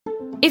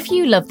If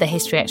you love the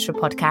History Extra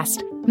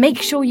podcast,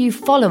 make sure you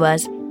follow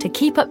us to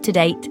keep up to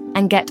date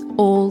and get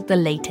all the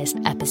latest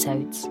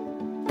episodes.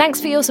 Thanks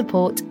for your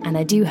support, and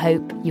I do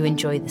hope you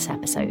enjoy this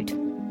episode.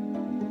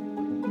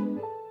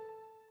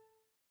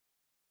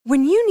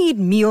 When you need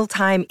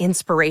mealtime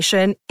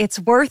inspiration, it's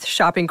worth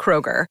shopping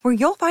Kroger, where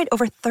you'll find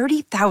over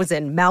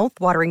 30,000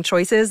 mouth-watering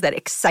choices that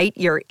excite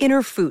your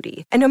inner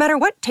foodie. And no matter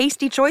what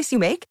tasty choice you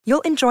make,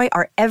 you'll enjoy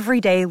our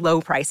everyday low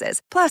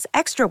prices, plus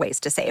extra ways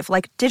to save,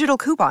 like digital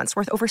coupons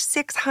worth over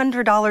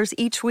 $600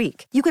 each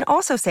week. You can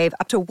also save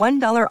up to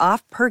 $1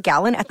 off per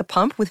gallon at the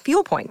pump with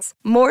fuel points.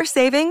 More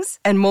savings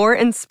and more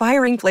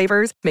inspiring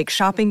flavors make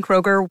shopping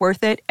Kroger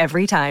worth it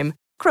every time.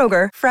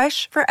 Kroger,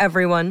 fresh for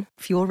everyone.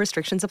 Fuel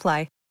restrictions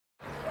apply.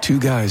 Two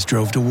guys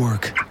drove to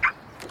work.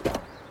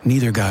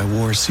 Neither guy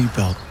wore a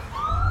seatbelt.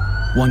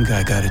 One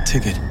guy got a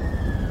ticket.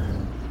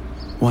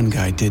 One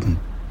guy didn't.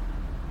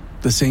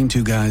 The same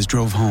two guys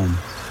drove home.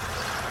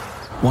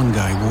 One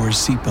guy wore his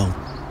seatbelt.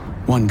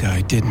 One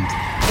guy didn't.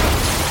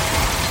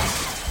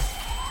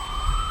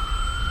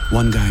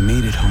 One guy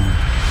made it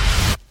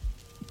home.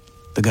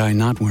 The guy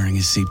not wearing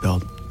his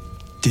seatbelt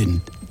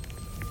didn't.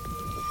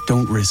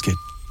 Don't risk it.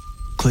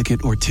 Click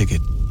it or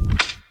ticket.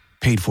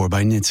 Paid for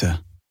by NHTSA.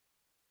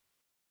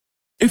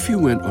 If you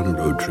went on a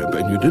road trip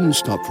and you didn't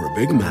stop for a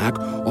Big Mac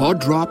or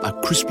drop a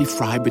crispy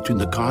fry between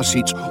the car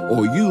seats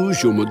or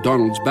use your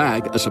McDonald's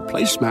bag as a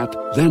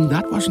placemat, then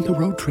that wasn't a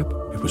road trip.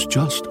 It was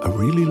just a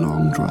really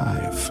long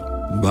drive.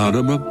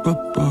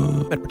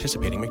 Ba-da-ba-ba-ba. At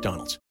participating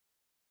McDonald's.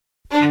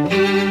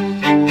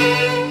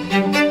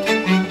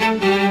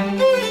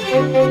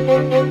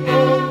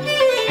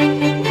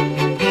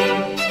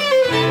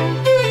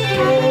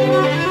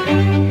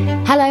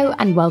 Hello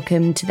and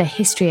welcome to the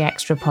History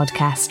Extra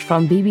podcast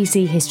from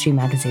BBC History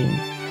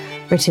Magazine,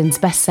 Britain's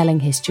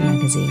best-selling history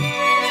magazine.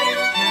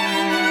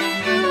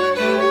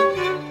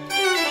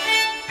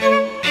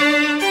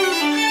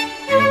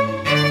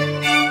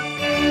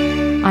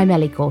 I'm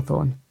Ellie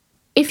Cawthorne.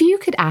 If you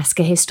could ask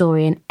a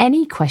historian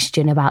any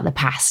question about the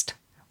past,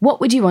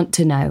 what would you want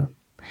to know?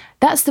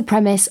 That's the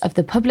premise of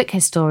the public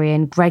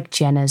historian Greg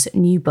Jenner's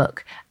new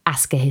book,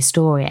 Ask a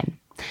Historian,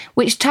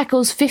 which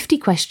tackles 50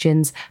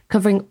 questions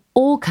covering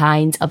all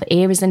kinds of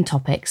eras and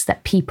topics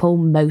that people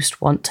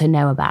most want to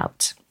know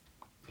about.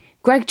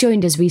 Greg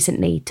joined us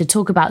recently to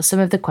talk about some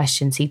of the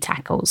questions he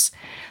tackles,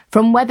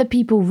 from whether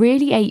people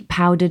really ate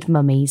powdered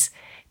mummies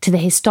to the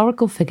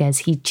historical figures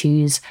he'd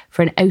choose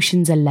for an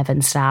Ocean's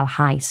 11-style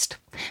heist,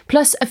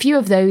 plus a few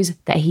of those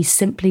that he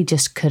simply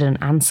just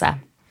couldn't answer.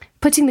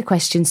 Putting the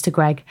questions to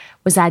Greg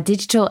was our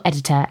digital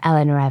editor,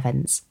 Eleanor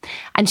Evans,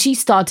 and she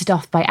started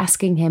off by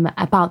asking him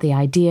about the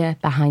idea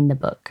behind the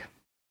book.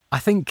 I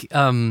think,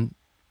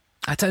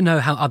 I don't know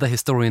how other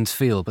historians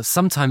feel, but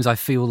sometimes I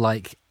feel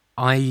like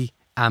I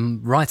am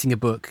writing a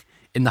book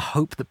in the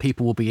hope that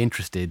people will be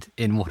interested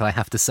in what I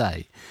have to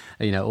say.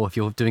 You know, or if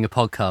you're doing a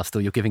podcast or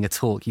you're giving a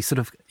talk,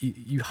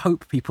 you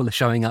hope people are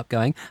showing up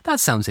going, that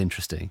sounds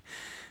interesting.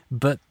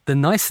 But the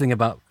nice thing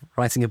about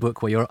writing a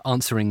book where you're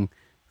answering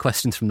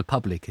questions from the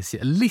public is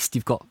at least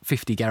you've got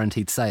 50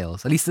 guaranteed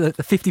sales. At least the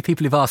 50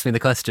 people who've asked me the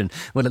question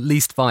will at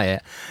least buy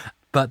it.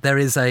 But there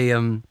is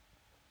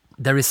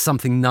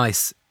something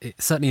nice,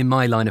 certainly in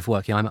my line of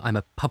work. You know, I'm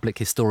a public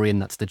historian.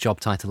 That's the job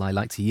title I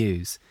like to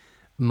use.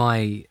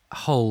 My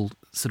whole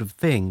sort of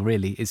thing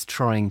really is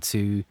trying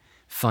to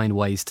find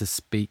ways to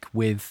speak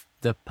with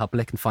the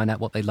public and find out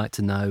what they'd like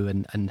to know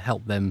and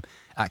help them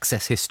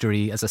access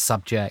history as a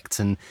subject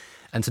and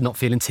to not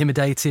feel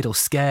intimidated or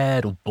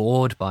scared or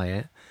bored by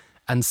it.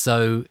 And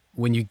so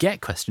when you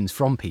get questions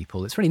from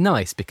people, it's really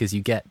nice because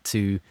you get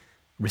to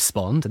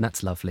respond, and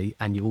that's lovely.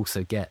 And you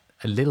also get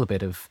a little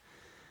bit of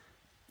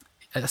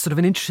a sort of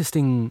an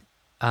interesting,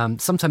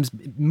 sometimes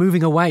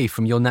moving away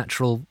from your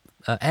natural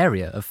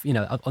area of, you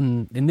know,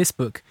 in this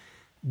book,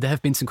 there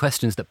have been some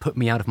questions that put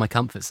me out of my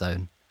comfort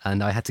zone.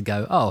 And I had to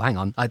go, oh, hang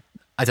on, I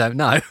don't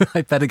know.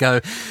 I'd better go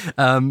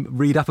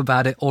read up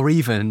about it, or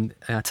even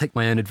take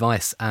my own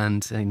advice.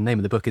 And the name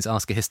of the book is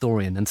Ask a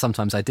Historian. And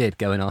sometimes I did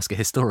go and ask a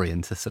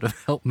historian to sort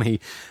of help me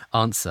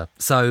answer.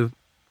 So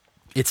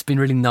it's been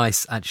really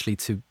nice actually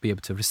to be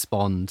able to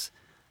respond.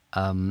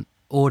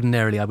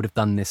 Ordinarily, I would have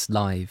done this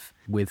live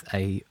with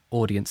a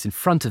audience in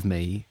front of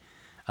me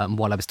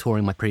while I was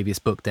touring my previous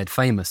book, Dead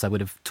Famous. I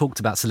would have talked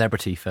about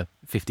celebrity for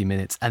 50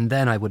 minutes. And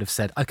then I would have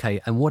said,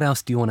 OK, and what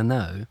else do you want to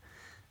know?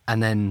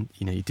 And then,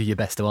 you know, you do your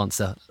best to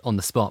answer on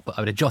the spot. But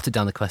I would have jotted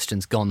down the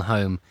questions, gone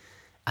home,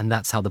 and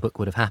that's how the book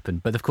would have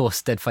happened. But of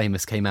course, Dead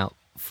Famous came out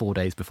 4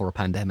 days before a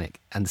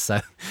pandemic. And so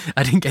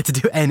I didn't get to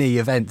do any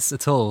events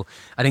at all.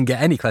 I didn't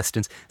get any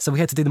questions. So we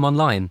had to do them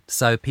online.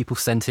 So people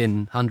sent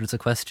in hundreds of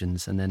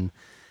questions, and then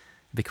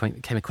it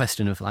became a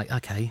question of like,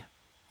 OK,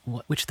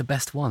 which are the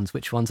best ones?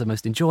 Which ones are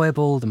most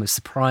enjoyable, the most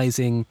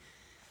surprising?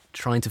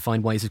 Trying to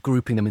find ways of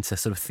grouping them into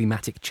sort of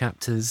thematic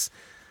chapters.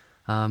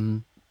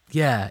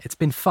 Yeah, it's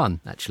been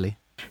fun, actually.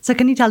 So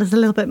can you tell us a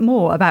little bit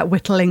more about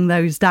whittling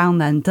those down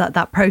then,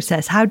 that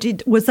process?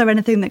 Was there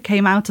anything that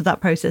came out of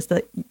that process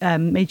that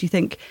made you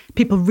think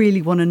people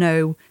really want to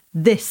know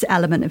this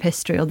element of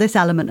history or this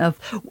element of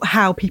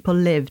how people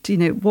lived? You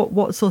know,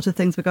 what sort of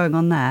things were going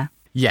on there?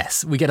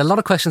 Yes, we get a lot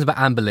of questions about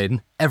Anne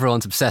Boleyn.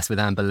 Everyone's obsessed with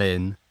Anne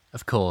Boleyn,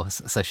 of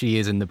course, so she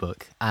is in the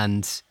book.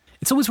 And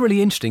it's always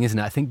really interesting, isn't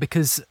it? I think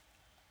because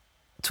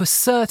to a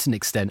certain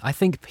extent, I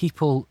think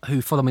people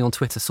who follow me on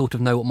Twitter sort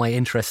of know what my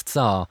interests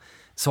are.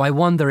 So I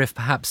wonder if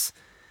perhaps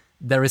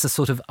there is a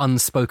sort of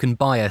unspoken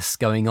bias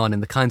going on in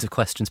the kinds of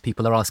questions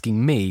people are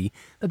asking me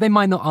that they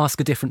might not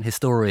ask a different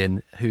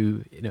historian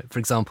who, you know, for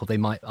example, they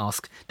might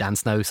ask Dan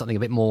Snow something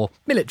a bit more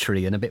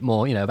military and a bit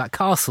more, you know, about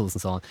castles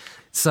and so on.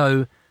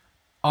 So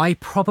I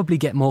probably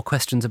get more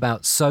questions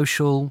about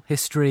social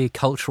history,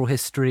 cultural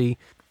history,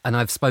 and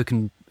I've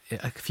spoken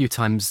a few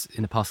times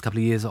in the past couple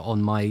of years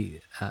on my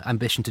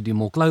ambition to do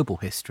more global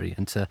history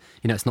and to,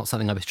 you know, it's not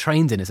something I was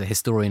trained in as a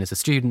historian, as a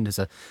student, as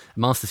a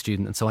master's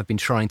student. And so I've been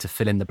trying to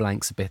fill in the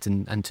blanks a bit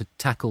and to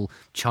tackle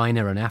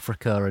China and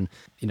Africa and,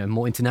 you know,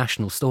 more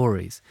international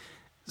stories.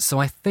 So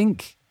I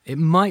think it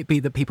might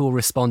be that people were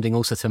responding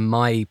also to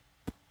my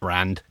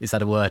brand. Is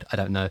that a word? I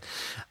don't know.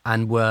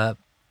 And were,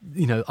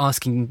 you know,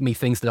 asking me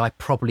things that I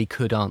probably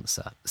could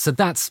answer. So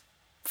that's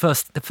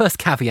the first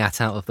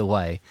caveat out of the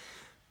way.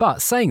 But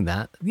saying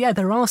that, yeah,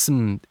 there are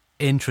some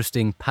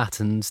interesting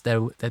patterns.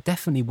 There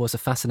definitely was a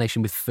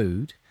fascination with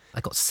food.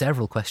 I got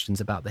several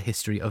questions about the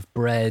history of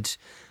bread,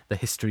 the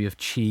history of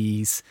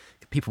cheese.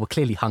 People were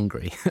clearly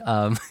hungry.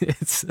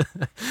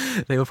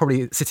 They were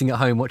probably sitting at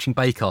home watching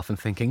Bake Off and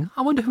thinking,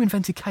 I wonder who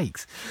invented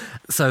cakes.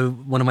 So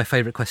one of my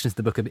favourite questions in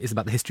the book is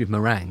about the history of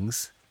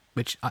meringues,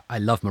 which I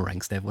love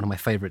meringues. They're one of my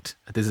favourite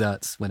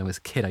desserts. When I was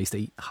a kid, I used to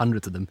eat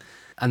hundreds of them.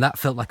 And that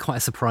felt like quite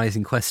a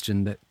surprising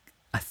question that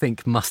I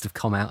think must have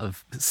come out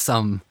of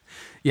some,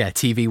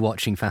 TV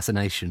watching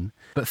fascination.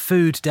 But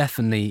food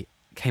definitely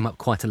came up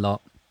quite a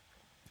lot.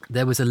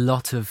 There was a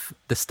lot of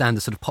the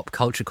standard sort of pop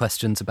culture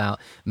questions about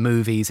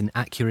movies and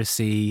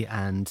accuracy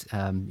and,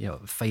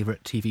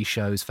 favourite TV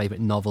shows, favourite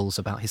novels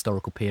about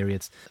historical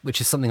periods, which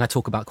is something I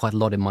talk about quite a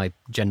lot in my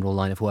general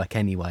line of work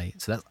anyway.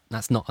 So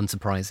that's not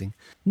unsurprising.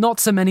 Not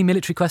so many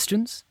military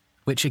questions,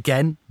 which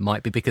again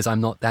might be because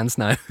I'm not Dan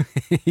Snow.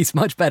 He's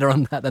much better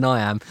on that than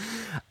I am.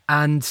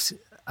 And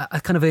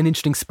a kind of an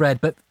interesting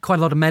spread, but quite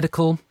a lot of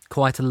medical,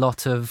 quite a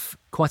lot of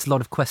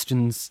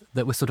questions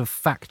that were sort of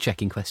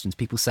fact-checking questions.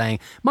 People saying,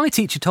 my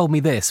teacher told me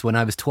this when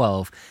I was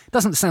 12.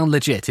 Doesn't sound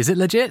legit. Is it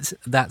legit?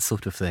 That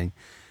sort of thing.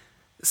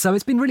 So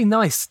it's been really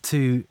nice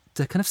to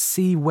kind of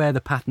see where the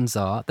patterns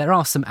are. There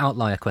are some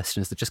outlier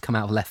questions that just come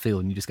out of left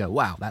field and you just go,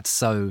 wow, that's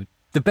so...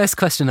 The best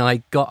question I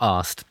got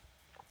asked,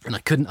 and I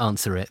couldn't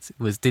answer it,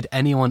 was, did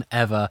anyone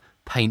ever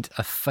paint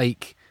a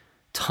fake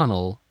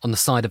tunnel on the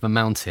side of a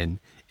mountain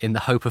in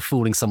the hope of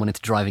fooling someone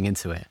into driving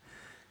into it?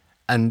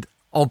 And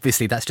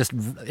obviously that's just,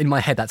 in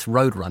my head, that's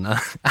Roadrunner.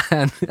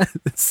 And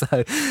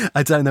so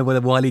I don't know whether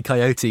Wile E.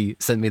 Coyote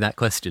sent me that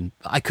question.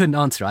 I couldn't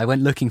answer it. I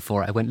went looking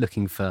for it. I went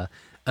looking for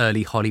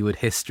early Hollywood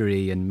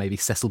history and maybe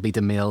Cecil B.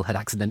 DeMille had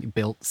accidentally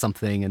built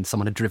something and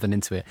someone had driven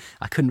into it.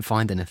 I couldn't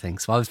find anything.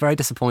 So I was very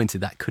disappointed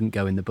that couldn't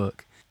go in the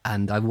book.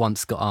 And I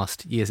once got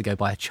asked years ago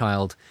by a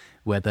child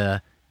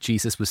whether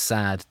Jesus was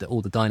sad that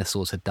all the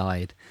dinosaurs had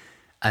died.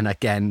 And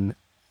again,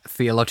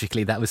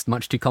 theologically, that was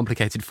much too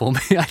complicated for me.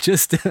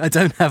 I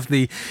don't have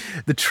the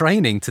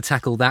training to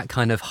tackle that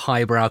kind of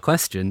highbrow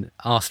question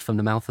asked from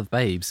the mouth of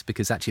babes,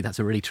 because actually that's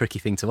a really tricky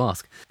thing to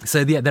ask.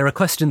 So yeah, there are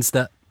questions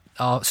that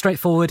are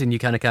straightforward and you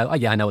kind of go, oh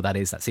yeah, I know what that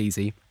is, that's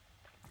easy.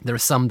 There are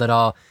some that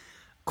are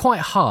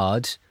quite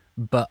hard,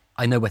 but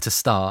I know where to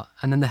start.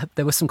 And then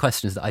there were some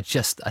questions that I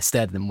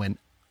stared at them and went,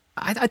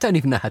 I don't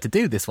even know how to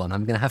do this one.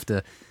 I'm going to have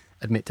to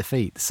admit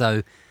defeat.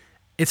 So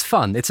it's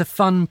fun. It's a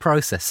fun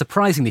process.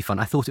 Surprisingly fun.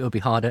 I thought it would be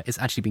harder. It's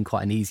actually been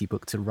quite an easy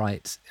book to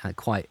write and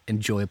quite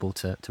enjoyable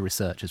to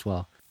research as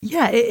well.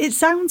 Yeah, it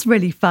sounds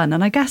really fun.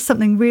 And I guess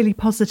something really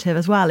positive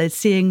as well is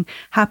seeing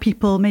how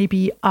people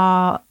maybe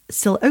are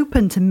still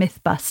open to myth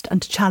bust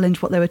and to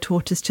challenge what they were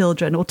taught as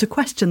children or to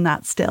question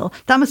that still.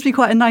 That must be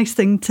quite a nice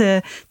thing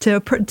to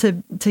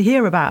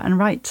hear about and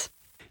write.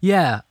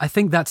 Yeah, I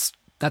think that's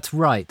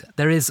right.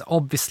 There is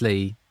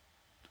obviously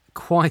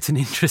quite an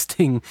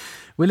interesting...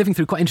 We're living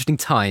through quite interesting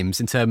times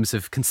in terms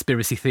of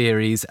conspiracy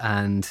theories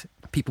and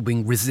people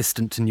being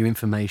resistant to new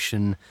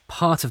information.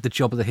 Part of the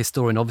job of the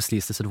historian, obviously,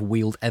 is to sort of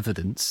wield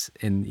evidence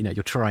in,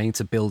 you're trying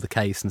to build a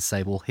case and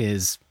say, well,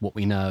 here's what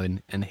we know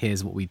and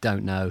here's what we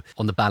don't know.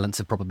 On the balance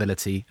of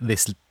probability,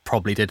 this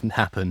probably didn't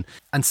happen.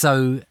 And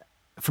so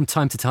from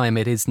time to time,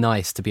 it is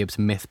nice to be able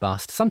to myth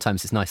bust.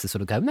 Sometimes it's nice to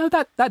sort of go, no,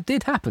 that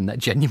did happen. That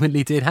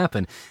genuinely did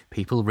happen.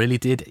 People really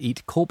did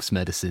eat corpse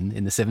medicine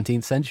in the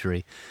 17th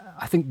century.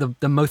 I think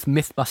the most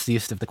myth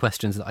bustiest of the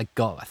questions that I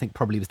got, I think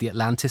probably was the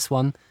Atlantis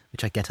one,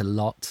 which I get a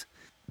lot.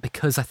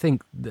 Because I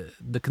think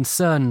the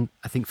concern,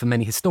 I think for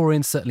many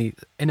historians, certainly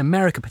in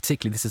America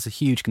particularly, this is a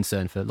huge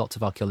concern for lots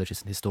of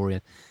archaeologists and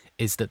historians,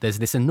 is that there's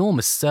this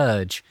enormous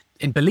surge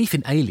in belief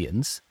in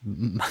aliens,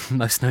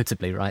 most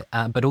notably, right?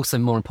 But also,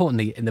 more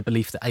importantly, in the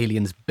belief that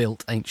aliens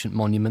built ancient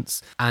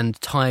monuments. And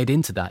tied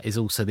into that is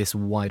also this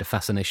wider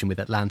fascination with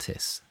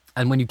Atlantis.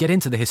 And when you get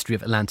into the history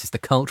of Atlantis, the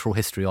cultural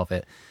history of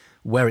it,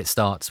 where it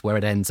starts, where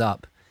it ends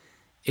up.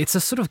 It's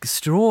a sort of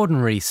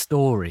extraordinary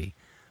story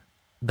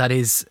that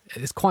is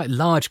quite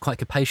large, quite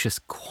capacious,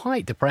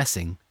 quite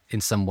depressing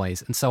in some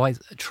ways. And so I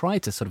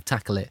tried to sort of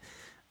tackle it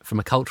from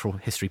a cultural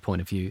history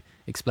point of view,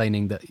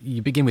 explaining that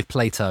you begin with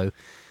Plato,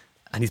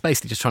 and he's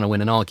basically just trying to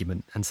win an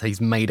argument. And so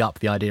he's made up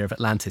the idea of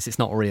Atlantis. It's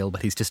not real,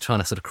 but he's just trying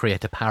to sort of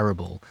create a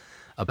parable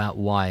about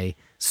why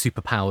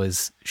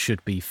superpowers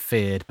should be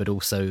feared, but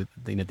also,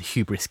 you know, the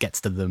hubris gets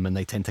to them and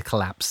they tend to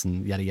collapse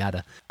and yada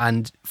yada.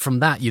 And from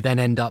that, you then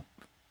end up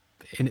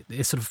in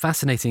a sort of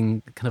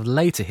fascinating kind of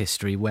later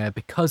history where,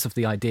 because of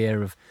the idea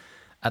of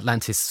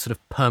Atlantis sort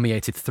of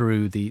permeated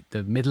through the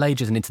Middle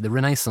Ages and into the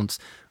Renaissance,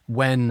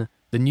 when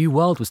the New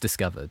World was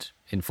discovered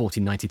in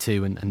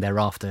 1492 and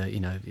thereafter, you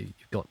know, you've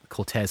got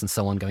Cortez and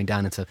so on going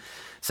down into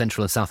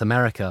Central and South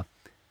America.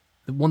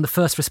 One of the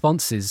first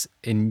responses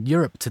in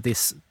Europe to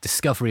this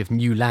discovery of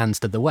new lands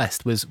to the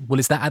west was, well,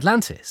 is that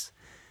Atlantis?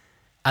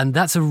 And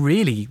that's a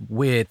really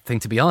weird thing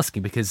to be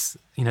asking because,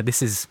 you know,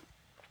 this is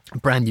a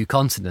brand new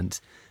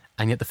continent.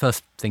 And yet the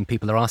first thing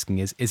people are asking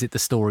is it the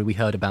story we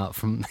heard about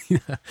from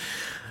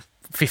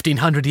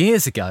 1,500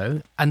 years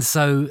ago? And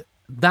so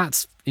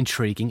that's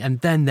intriguing. And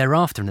then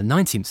thereafter, in the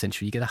 19th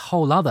century, you get a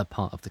whole other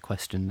part of the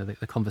question,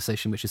 the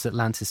conversation, which is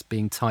Atlantis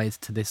being tied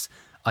to this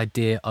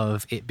idea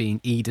of it being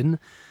Eden.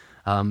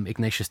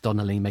 Ignatius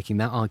Donnelly making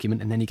that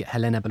argument. And then you get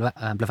Helena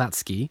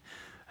Blavatsky,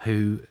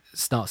 who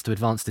starts to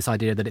advance this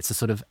idea that it's a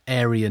sort of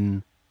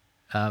Aryan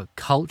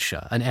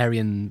culture, an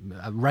Aryan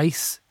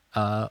race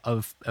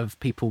of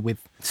people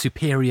with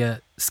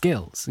superior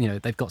skills. You know,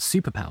 they've got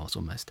superpowers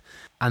almost.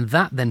 And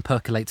that then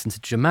percolates into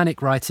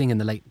Germanic writing in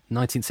the late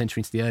 19th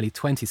century into the early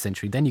 20th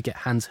century. Then you get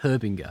Hans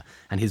Herbinger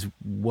and his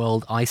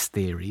world ice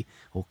theory,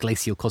 or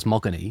glacial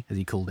cosmogony, as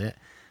he called it,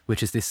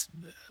 which is this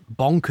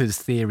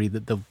bonkers theory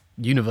that the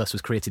universe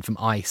was created from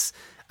ice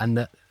and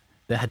that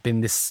there had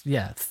been this,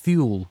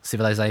 Thule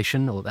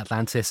civilization, or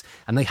Atlantis,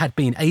 and they had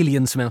been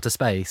aliens from outer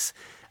space,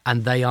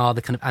 and they are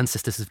the kind of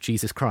ancestors of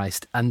Jesus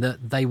Christ, and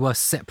that they were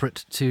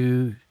separate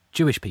to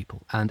Jewish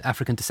people and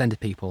African descended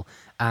people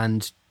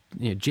and,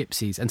 you know,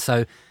 gypsies. And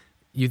so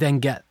you then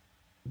get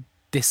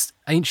this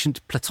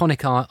ancient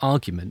Platonic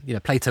argument. You know,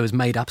 Plato has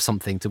made up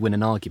something to win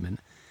an argument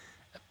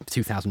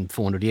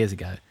 2,400 years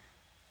ago.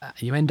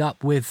 You end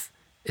up with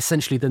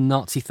essentially the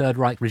Nazi Third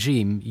Reich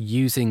regime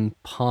using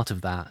part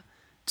of that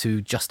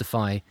to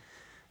justify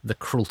the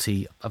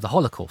cruelty of the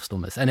Holocaust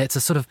almost. And it's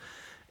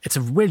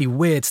a really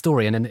weird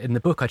story. And in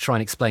the book, I try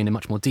and explain in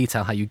much more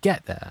detail how you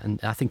get there. And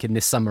I think in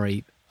this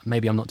summary,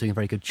 maybe I'm not doing a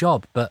very good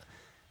job, but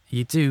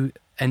you do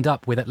end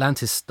up with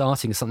Atlantis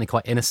starting as something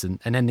quite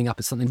innocent and ending up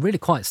as something really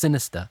quite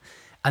sinister.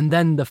 And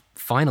then the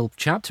final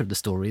chapter of the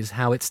story is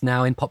how it's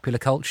now in popular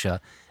culture.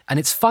 And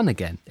it's fun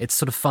again. It's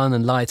sort of fun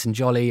and light and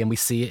jolly. And we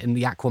see it in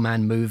the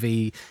Aquaman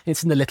movie.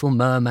 It's in The Little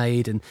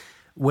Mermaid. And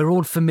we're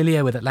all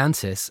familiar with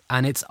Atlantis.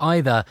 And it's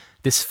either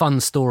this fun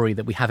story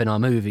that we have in our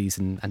movies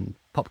and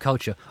pop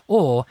culture,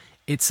 or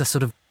it's a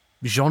sort of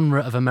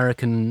genre of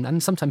American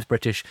and sometimes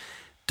British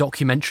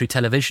documentary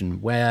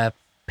television where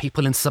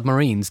people in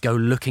submarines go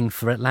looking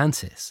for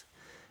Atlantis.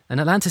 And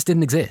Atlantis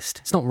didn't exist.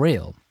 It's not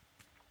real.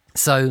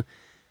 So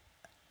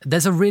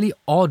there's a really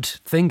odd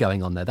thing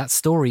going on there. That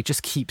story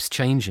just keeps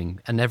changing,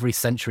 and every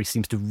century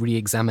seems to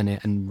re-examine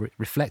it and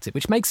reflect it,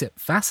 which makes it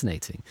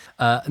fascinating.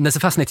 And there's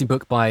a fascinating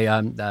book by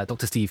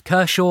Dr. Steve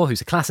Kershaw,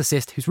 who's a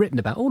classicist, who's written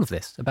about all of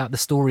this, about the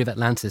story of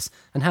Atlantis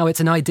and how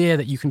it's an idea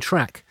that you can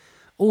track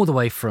all the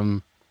way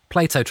from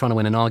Plato trying to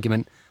win an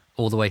argument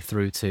all the way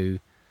through to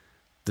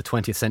the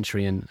 20th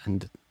century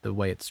and the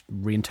way it's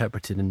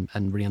reinterpreted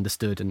and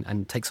re-understood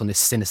and takes on this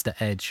sinister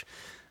edge.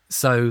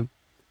 So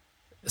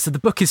the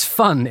book is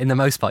fun in the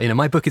most part. You know,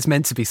 my book is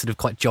meant to be sort of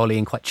quite jolly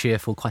and quite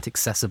cheerful, quite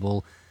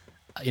accessible.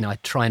 You know, I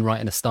try and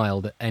write in a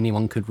style that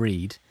anyone could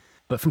read.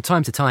 But from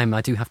time to time,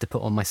 I do have to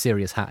put on my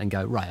serious hat and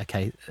go, right,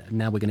 okay,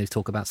 now we're going to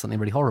talk about something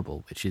really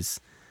horrible, which is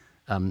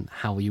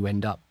how you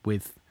end up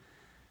with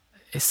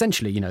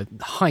essentially, you know,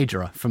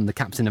 Hydra from the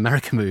Captain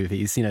America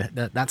movies. You know,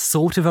 that's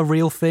sort of a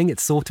real thing.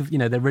 It's sort of, you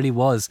know, there really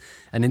was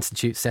an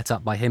institute set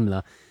up by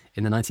Himmler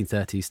in the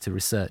 1930s to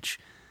research,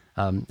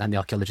 and the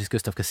archaeologist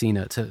Gustav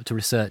Cassina, to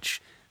research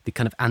the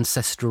kind of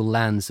ancestral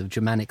lands of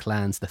Germanic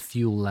lands, the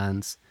Thule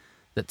lands,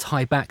 that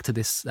tie back to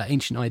this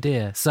ancient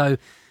idea. So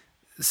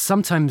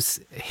sometimes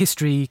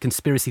history,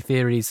 conspiracy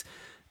theories,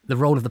 the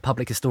role of the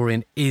public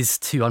historian is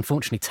to,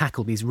 unfortunately,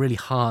 tackle these really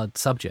hard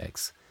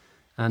subjects.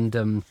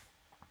 And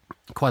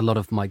quite a lot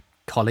of my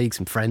colleagues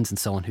and friends and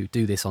so on who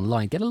do this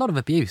online get a lot of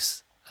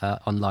abuse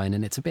online,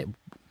 and it's a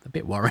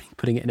bit worrying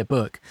putting it in a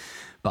book.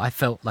 But I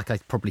felt like I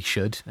probably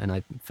should, and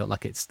I felt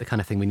like it's the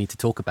kind of thing we need to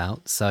talk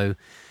about. So,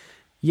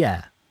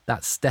 yeah,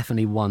 that's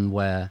definitely one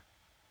where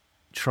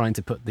trying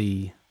to put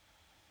the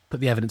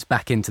evidence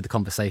back into the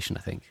conversation, I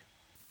think.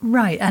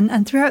 Right.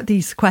 And throughout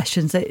these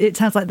questions, it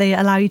sounds like they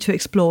allow you to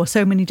explore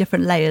so many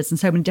different layers and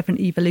so many different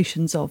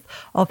evolutions of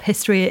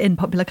history in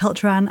popular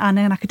culture and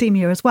in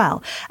academia as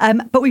well.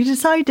 But we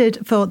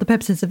decided for the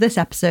purposes of this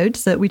episode,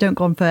 so that we don't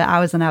go on for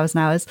hours and hours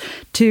and hours,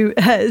 to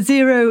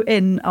zero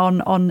in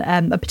on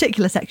a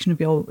particular section of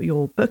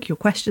your book, your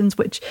questions,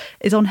 which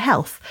is on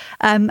health.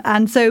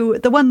 And so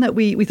the one that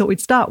we thought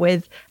we'd start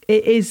with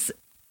is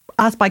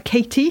asked by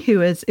Katie,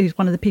 who's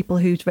one of the people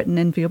who's written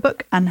in for your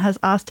book, and has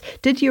asked,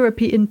 did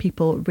European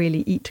people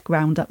really eat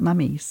ground up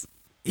mummies?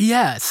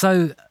 Yeah,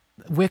 so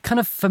we're kind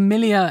of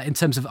familiar in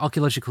terms of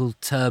archaeological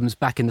terms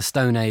back in the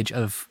Stone Age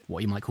of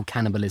what you might call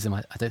cannibalism.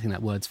 I don't think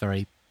that word's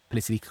very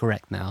politically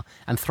correct now.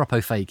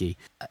 Anthropophagy,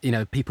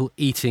 people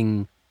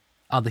eating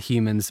other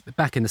humans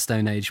back in the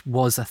Stone Age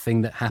was a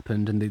thing that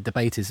happened, and the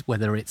debate is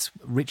whether it's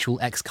ritual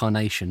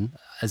excarnation,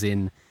 as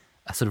in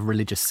a sort of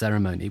religious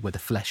ceremony where the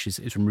flesh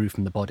is removed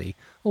from the body,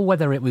 or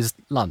whether it was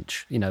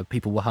lunch.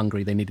 People were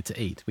hungry, they needed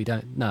to eat. We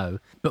don't know.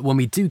 But when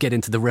we do get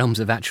into the realms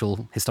of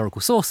actual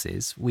historical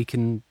sources, we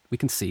can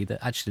see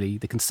that actually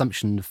the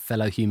consumption of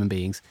fellow human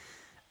beings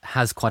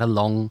has quite a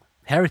long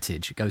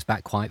heritage. It goes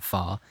back quite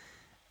far.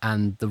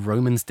 And the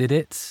Romans did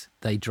it.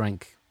 They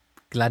drank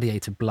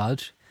gladiator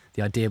blood.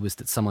 The idea was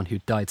that someone who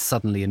died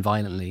suddenly and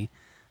violently,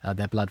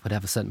 their blood would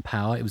have a certain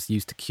power. It was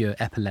used to cure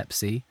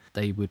epilepsy.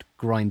 They would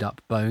grind up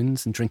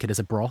bones and drink it as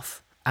a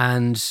broth.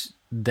 And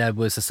there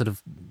was a sort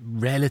of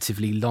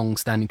relatively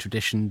long-standing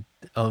tradition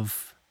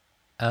of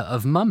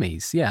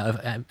mummies,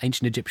 of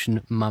ancient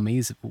Egyptian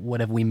mummies,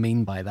 whatever we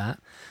mean by that.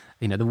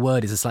 The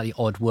word is a slightly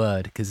odd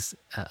word because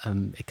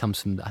it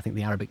comes from, I think,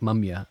 the Arabic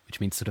mumya,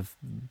 which means sort of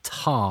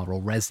tar or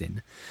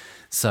resin.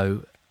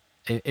 So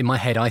in my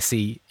head, I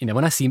see,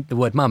 when I see the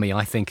word mummy,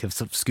 I think of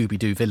sort of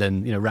Scooby-Doo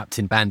villain, wrapped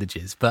in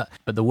bandages. But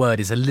the word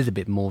is a little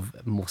bit more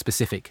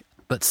specific.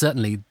 But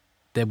certainly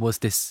there was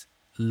this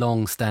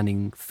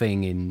long-standing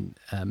thing in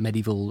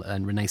medieval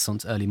and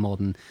Renaissance, early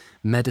modern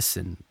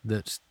medicine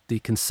that the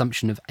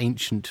consumption of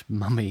ancient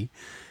mummy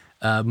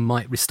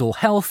might restore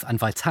health and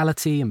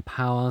vitality and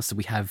power. So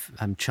we have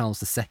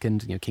Charles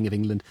II, King of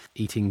England,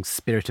 eating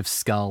spirit of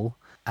skull,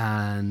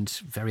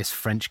 and various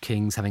French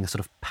kings having a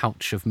sort of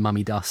pouch of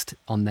mummy dust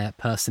on their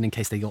person in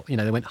case they got,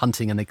 they went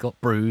hunting and they got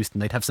bruised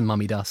and they'd have some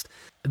mummy dust.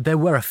 There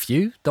were a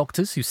few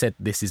doctors who said,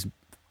 this is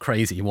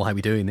crazy, why are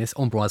we doing this?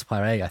 Ambroise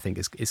Paré, I think,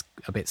 is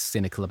a bit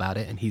cynical about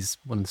it, and he's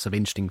one of the sort of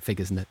interesting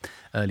figures in the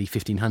early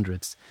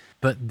 1500s.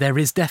 But there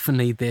is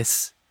definitely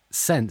this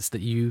sense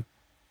that you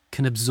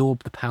can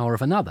absorb the power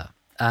of another.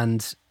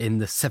 And in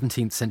the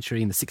 17th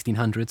century, in the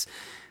 1600s,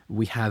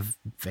 we have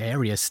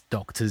various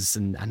doctors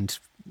and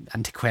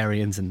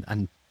antiquarians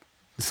and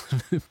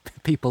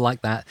people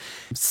like that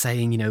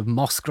saying,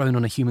 moss grown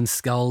on a human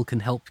skull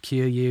can help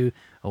cure you,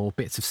 or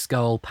bits of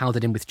skull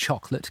powdered in with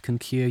chocolate can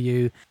cure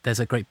you. There's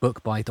a great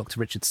book by Dr.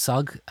 Richard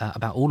Sugg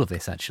about all of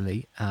this,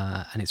 actually,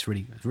 and it's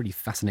really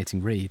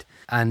fascinating read.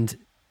 And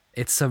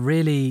it's a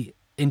really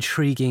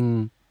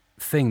intriguing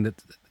thing that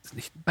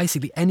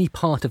basically any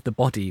part of the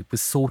body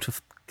was sort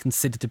of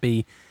considered to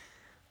be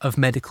of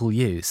medical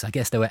use. I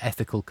guess there were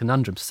ethical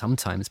conundrums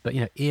sometimes, but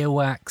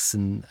earwax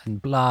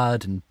and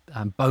blood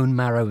and bone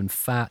marrow and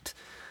fat,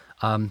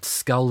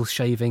 skull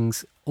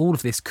shavings, all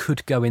of this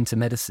could go into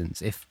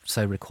medicines if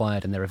so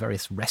required, and there are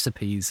various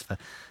recipes for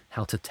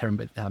how to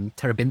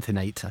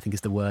terebinthinate, I think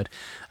is the word,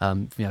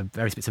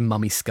 various bits of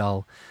mummy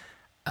skull.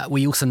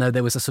 We also know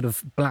there was a sort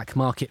of black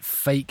market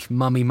fake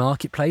mummy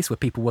marketplace where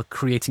people were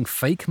creating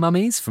fake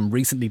mummies from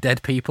recently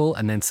dead people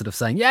and then sort of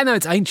saying, yeah, no,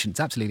 it's ancient, it's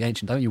absolutely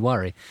ancient, don't you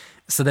worry.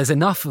 So there's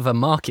enough of a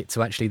market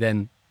to actually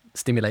then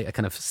stimulate a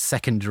kind of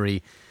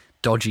secondary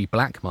dodgy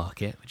black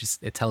market,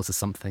 it tells us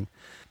something.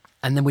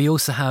 And then we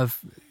also have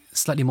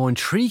slightly more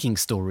intriguing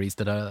stories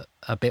that are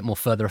a bit more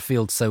further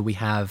afield. So we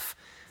have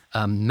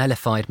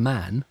Mellified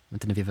Man. I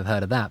don't know if you've ever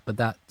heard of that, but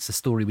that's a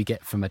story we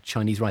get from a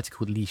Chinese writer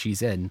called Li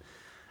Shizhen.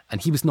 And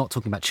he was not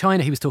talking about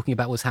China, he was talking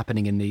about what's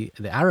happening in the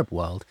Arab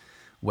world,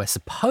 where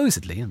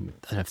supposedly, I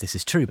don't know if this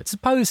is true, but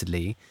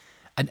supposedly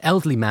an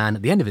elderly man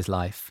at the end of his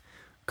life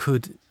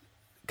could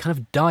kind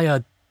of die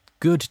a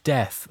good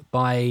death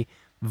by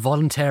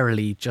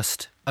voluntarily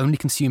just only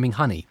consuming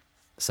honey.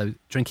 So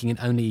drinking and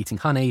only eating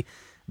honey,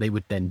 they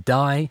would then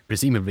die,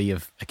 presumably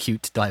of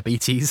acute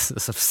diabetes, a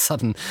sort of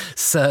sudden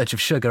surge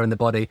of sugar in the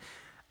body,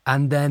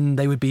 and then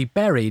they would be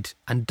buried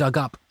and dug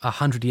up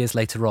 100 years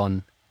later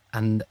on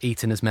and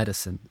eaten as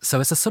medicine. So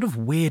it's a sort of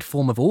weird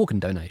form of organ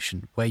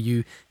donation where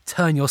you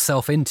turn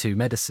yourself into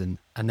medicine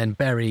and then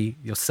bury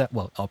yourself,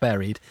 are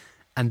buried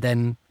and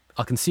then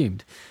are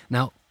consumed.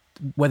 Now,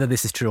 whether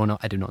this is true or not,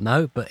 I do not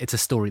know, but it's a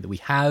story that we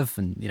have,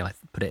 and I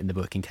put it in the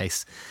book in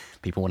case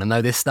people want to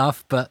know this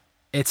stuff. But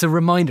it's a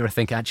reminder, I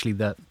think, actually,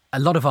 that a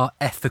lot of our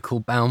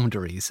ethical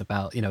boundaries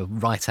about,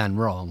 right and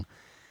wrong,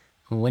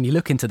 when you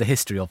look into the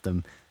history of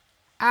them,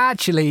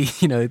 actually,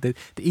 the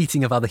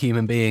eating of other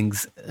human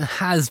beings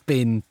has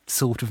been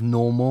sort of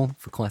normal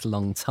for quite a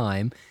long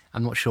time.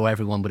 I'm not sure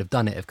everyone would have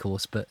done it, of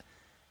course, but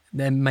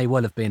there may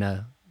well have been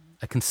a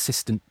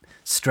consistent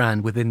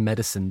strand within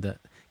medicine that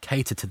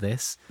catered to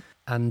this.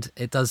 and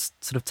it does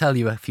sort of tell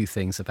you a few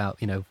things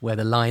about, where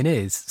the line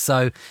is.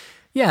 So,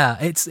 yeah,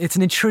 it's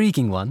an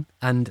intriguing one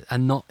and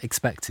not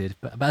expected.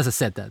 But as I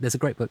said, there's a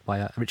great book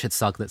by Richard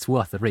Sugg that's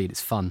worth a read.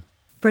 It's fun.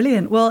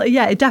 Brilliant. Well,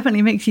 yeah, it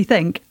definitely makes you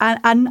think.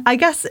 And I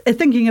guess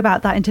thinking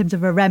about that in terms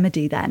of a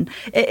remedy then,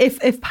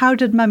 if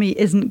powdered mummy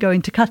isn't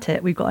going to cut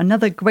it, we've got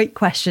another great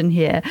question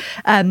here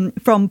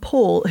from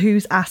Paul,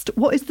 who's asked,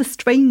 what is the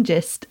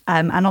strangest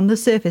and on the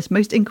surface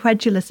most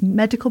incredulous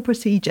medical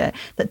procedure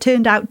that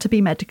turned out to be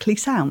medically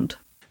sound?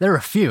 There are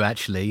a few,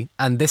 actually,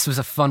 and this was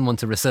a fun one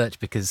to research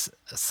because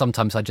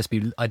sometimes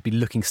I'd be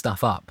looking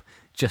stuff up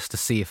just to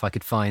see if I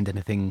could find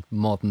anything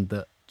modern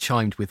that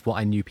chimed with what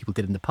I knew people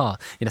did in the past.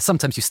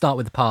 Sometimes you start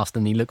with the past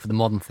and you look for the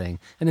modern thing,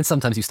 and then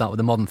sometimes you start with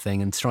the modern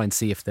thing and try and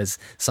see if there's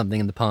something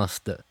in the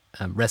past that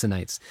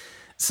resonates.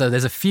 So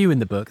there's a few in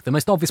the book. The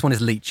most obvious one is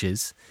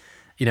leeches.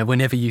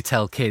 Whenever you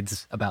tell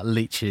kids about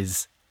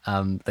leeches,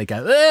 they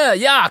go,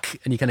 yuck!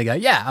 And you kind of go,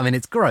 yeah, I mean,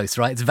 it's gross,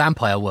 right? It's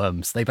vampire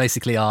worms. They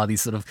basically are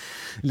these sort of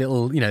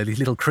little, these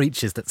little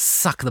creatures that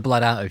suck the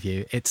blood out of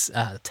you. It's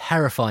a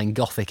terrifying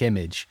gothic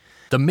image.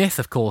 The myth,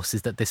 of course,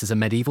 is that this is a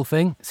medieval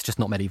thing. It's just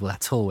not medieval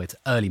at all. It's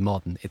early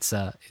modern. It's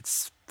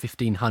 1500s,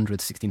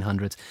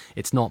 1600s.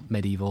 It's not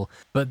medieval,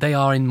 but they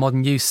are in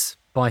modern use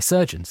by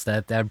surgeons.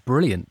 They're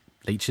brilliant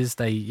leeches.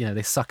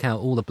 They suck out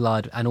all the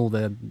blood and all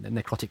the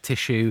necrotic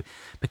tissue,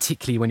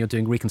 particularly when you're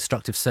doing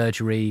reconstructive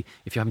surgery.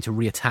 If you're having to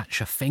reattach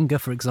a finger,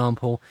 for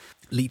example,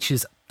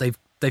 leeches, they've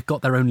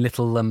got their own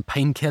little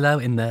painkiller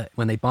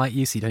when they bite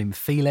you, so you don't even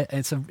feel it.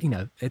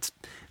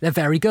 They're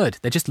very good.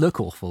 They just look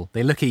awful.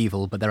 They look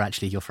evil, but they're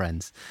actually your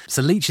friends.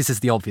 So leeches is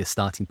the obvious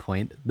starting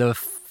point.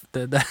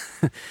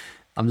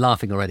 I'm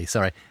laughing already.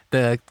 Sorry.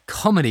 The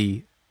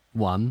comedy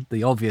one,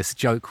 the obvious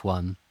joke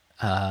one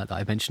that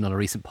I mentioned on a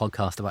recent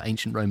podcast about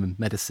ancient Roman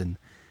medicine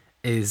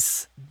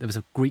is there was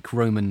a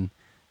Greek-Roman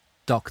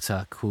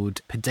doctor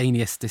called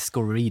Pedanius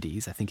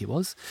Dioscorides, I think it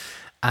was,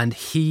 and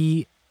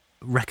he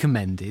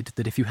recommended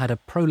that if you had a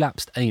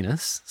prolapsed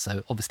anus,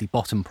 so obviously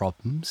bottom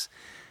problems,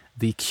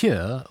 the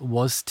cure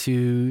was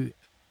to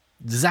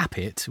zap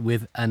it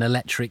with an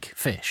electric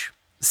fish.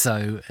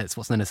 So it's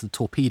what's known as the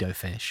torpedo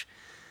fish.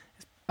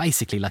 It's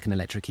basically like an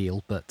electric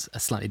eel, but a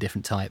slightly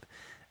different type.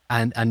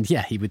 And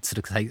yeah, he would sort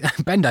of say,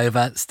 bend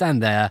over,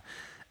 stand there,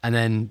 and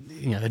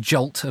then a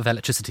jolt of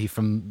electricity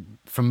from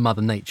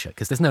Mother Nature,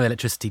 because there's no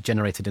electricity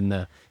generated in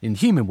the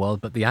human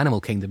world, but the animal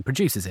kingdom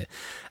produces it.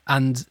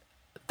 And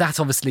that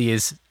obviously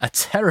is a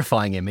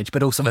terrifying image,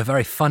 but also a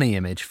very funny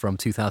image from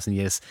 2,000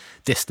 years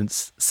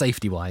distance,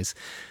 safety-wise.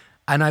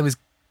 And I was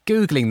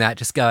Googling that,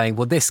 just going,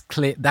 well,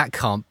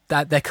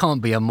 there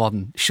can't be a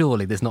modern,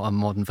 surely there's not a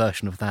modern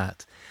version of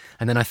that.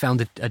 And then I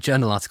found a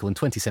journal article in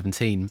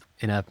 2017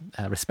 in a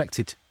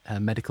respected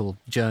medical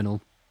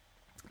journal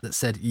that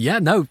said, yeah,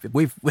 no,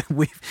 we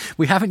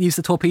haven't used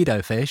the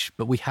torpedo fish,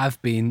 but we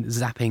have been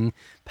zapping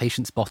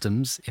patients'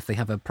 bottoms if they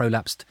have a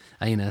prolapsed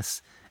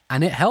anus.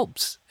 And it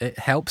helps. It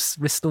helps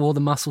restore the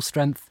muscle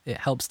strength. It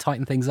helps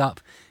tighten things up.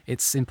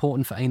 It's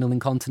important for anal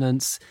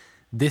incontinence.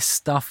 This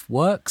stuff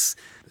works.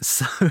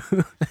 So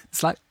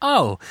it's like,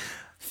 oh,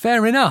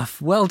 fair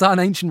enough. Well done,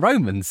 ancient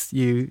Romans.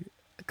 You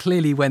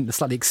clearly went the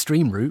slightly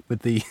extreme route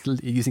with the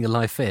using a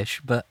live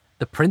fish, but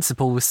the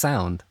principle was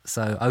sound.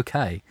 So,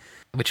 okay.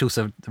 Which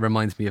also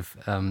reminds me of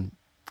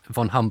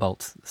von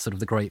Humboldt, sort of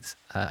the great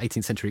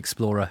 18th century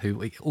explorer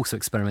who also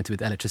experimented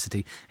with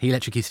electricity. He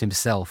electrocuted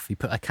himself. He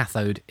put a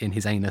cathode in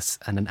his anus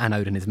and an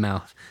anode in his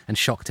mouth and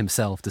shocked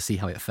himself to see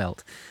how it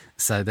felt.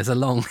 So there's a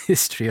long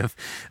history of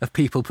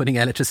people putting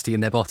electricity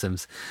in their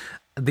bottoms.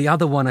 The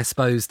other one, I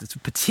suppose, that's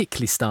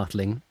particularly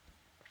startling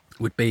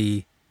would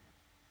be...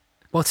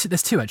 Well,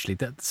 there's two, actually.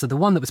 So the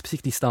one that was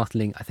particularly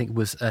startling, I think,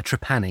 was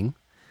trepanning,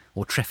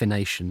 or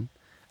trephination.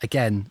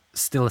 Again,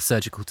 still a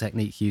surgical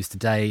technique used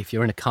today. If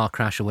you're in a car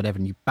crash or whatever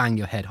and you bang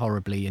your head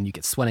horribly and you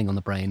get swelling on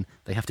the brain,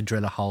 they have to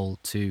drill a hole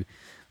to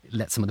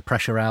let some of the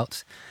pressure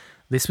out.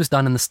 This was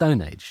done in the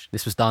Stone Age.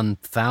 This was done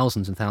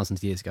thousands and thousands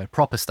of years ago.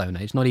 Proper Stone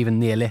Age, not even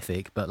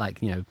Neolithic, but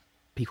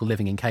people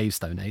living in cave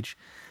Stone Age.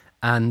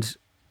 And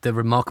the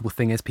remarkable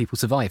thing is people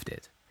survived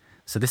it.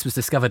 So this was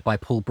discovered by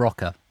Paul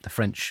Broca, the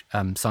French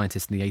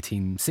scientist in the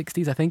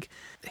 1860s, I think.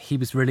 He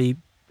was really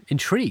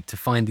intrigued to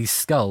find these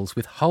skulls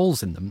with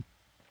holes in them,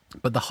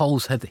 but the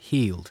holes had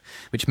healed,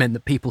 which meant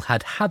that people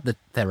had the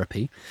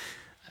therapy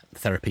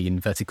in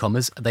inverted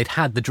commas, they'd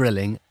had the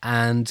drilling,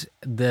 and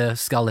the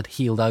skull had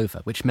healed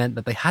over, which meant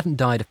that they hadn't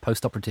died of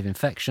post-operative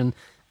infection,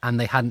 and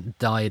they hadn't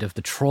died of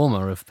the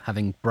trauma of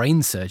having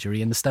brain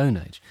surgery in the Stone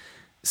Age.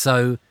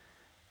 So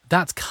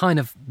that's kind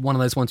of one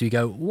of those ones where you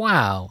go,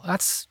 wow,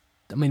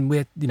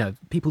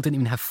 people didn't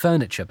even have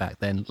furniture back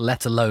then,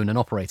 let alone an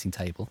operating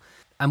table.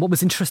 And what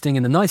was interesting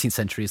in the 19th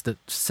century is that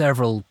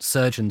several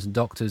surgeons and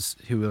doctors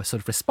who were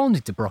sort of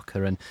responding to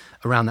Broca and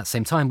around that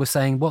same time were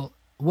saying, well,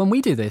 when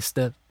we do this,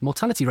 the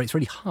mortality rate's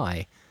really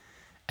high.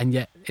 And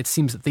yet it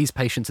seems that these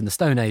patients in the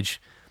Stone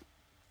Age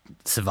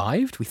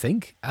survived, we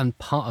think. And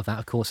part of that,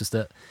 of course, is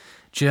that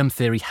germ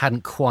theory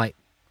hadn't quite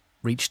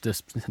reached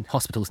the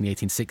hospitals in the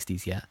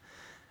 1860s yet.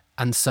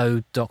 And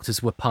so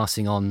doctors were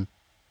passing on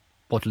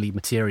bodily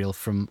material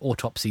from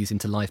autopsies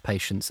into live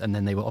patients, and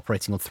then they were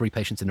operating on 3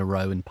 patients in a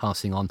row and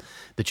passing on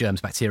the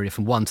germs, bacteria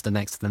from one to the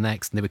next, and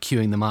they were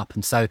queuing them up.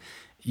 And so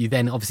you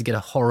then obviously get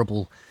a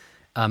horrible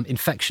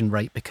infection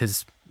rate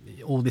because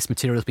all this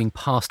material is being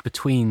passed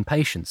between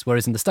patients.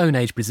 Whereas in the Stone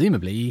Age,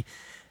 presumably,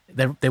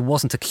 there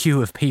wasn't a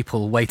queue of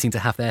people waiting to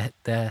have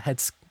their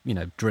heads,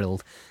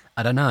 drilled.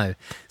 I don't know.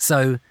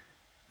 So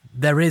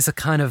there is a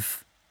kind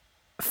of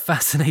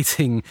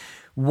fascinating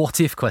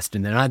what-if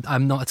question there.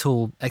 I'm not at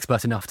all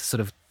expert enough to sort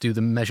of do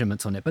the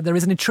measurements on it, but there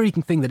is an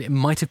intriguing thing that it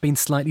might have been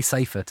slightly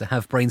safer to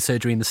have brain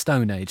surgery in the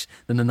Stone Age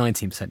than the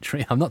 19th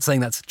century. I'm not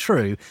saying that's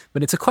true,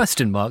 but it's a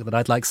question mark that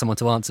I'd like someone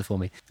to answer for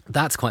me.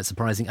 That's quite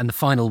surprising. And the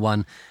final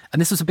one, and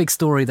this was a big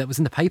story that was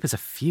in the papers a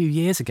few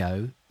years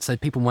ago, so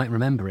people might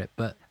remember it,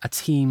 but a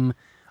team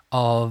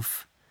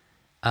of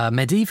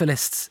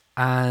medievalists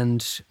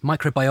and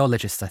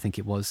microbiologists, I think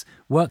it was,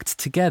 worked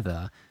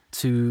together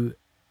to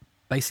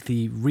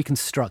basically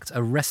reconstruct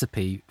a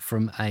recipe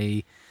from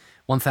a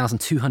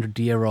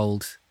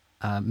 1,200-year-old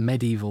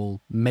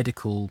medieval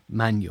medical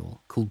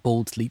manual called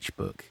Bald's Leech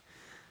Book.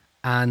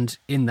 And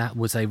in that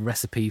was a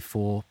recipe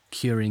for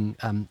curing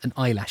an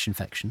eyelash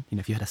infection,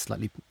 if you had a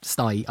slightly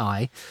stye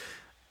eye.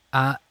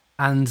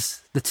 And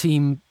the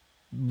team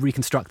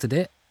reconstructed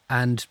it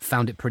and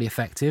found it pretty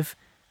effective.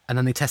 And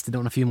then they tested it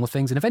on a few more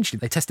things. And eventually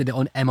they tested it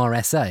on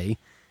MRSA,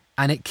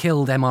 and it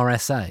killed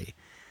MRSA.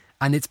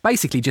 And it's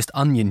basically just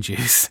onion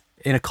juice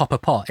in a copper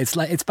pot. It's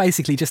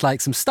basically just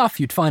like some stuff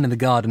you'd find in the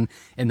garden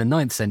in the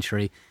 9th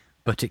century,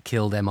 but it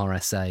killed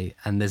MRSA.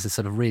 And there's a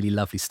sort of really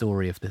lovely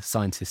story of the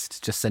scientists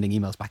just sending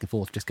emails back and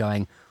forth, just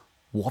going,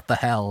 what the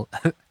hell?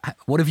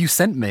 What have you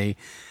sent me?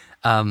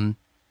 And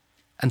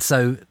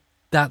so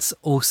that's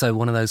also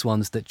one of those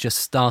ones that just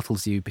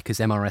startles you, because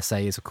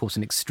MRSA is, of course,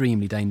 an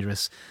extremely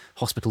dangerous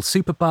hospital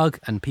superbug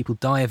and people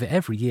die of it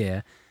every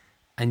year.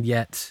 And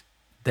yet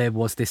there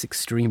was this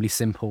extremely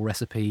simple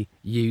recipe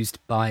used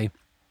by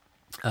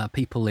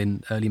people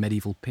in early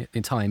medieval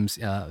times,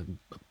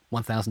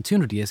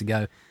 1,200 years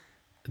ago,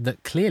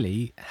 that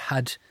clearly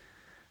had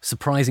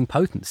surprising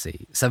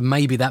potency. So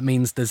maybe that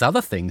means there's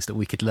other things that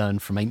we could learn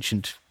from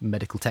ancient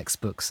medical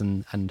textbooks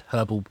and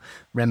herbal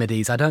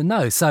remedies. I don't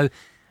know. So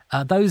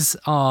those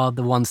are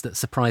the ones that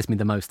surprised me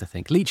the most, I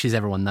think. Leeches,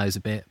 everyone knows a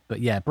bit.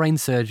 But yeah, brain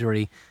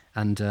surgery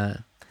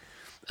and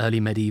early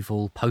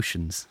medieval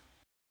potions.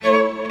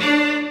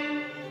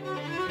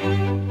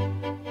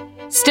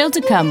 Still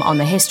to come on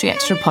the History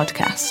Extra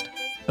podcast.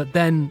 But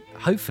then,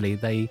 hopefully,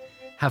 they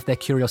have their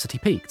curiosity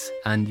piqued,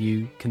 and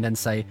you can then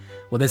say,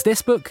 well, there's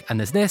this book, and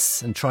there's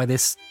this, and try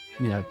this,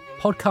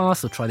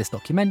 podcast, or try this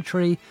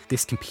documentary,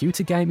 this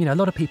computer game. A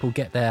lot of people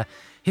get their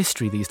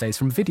history these days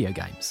from video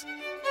games.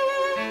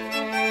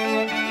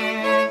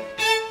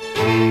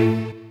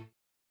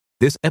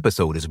 This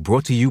episode is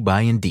brought to you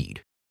by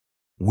Indeed.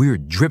 We're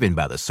driven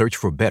by the search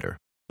for better,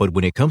 but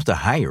when it comes to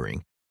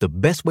hiring, the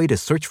best way to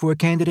search for a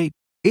candidate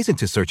isn't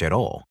to search at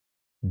all.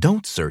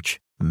 Don't search,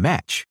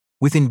 match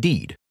with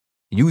Indeed.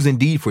 Use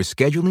Indeed for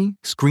scheduling,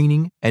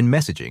 screening, and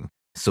messaging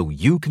so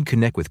you can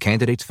connect with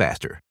candidates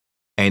faster.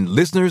 And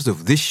listeners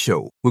of this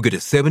show will get a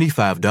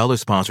 $75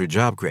 sponsored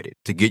job credit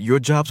to get your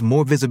jobs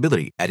more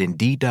visibility at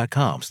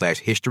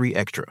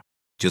Indeed.com/HistoryExtra.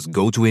 Just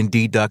go to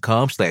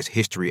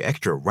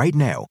Indeed.com/HistoryExtra right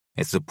now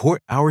and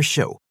support our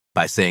show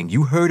by saying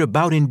you heard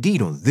about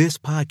Indeed on this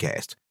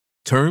podcast.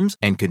 Terms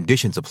and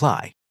conditions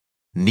apply.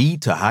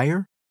 Need to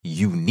hire?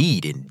 You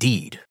need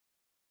Indeed.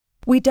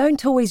 We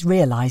don't always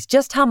realize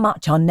just how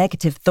much our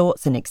negative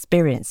thoughts and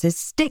experiences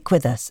stick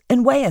with us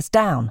and weigh us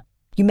down.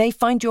 You may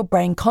find your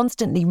brain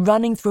constantly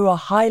running through a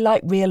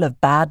highlight reel of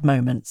bad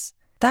moments.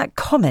 That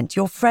comment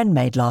your friend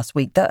made last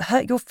week that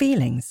hurt your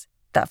feelings.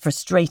 That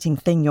frustrating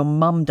thing your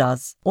mum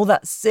does. Or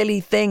that silly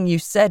thing you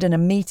said in a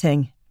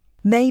meeting.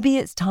 Maybe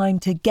it's time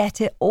to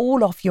get it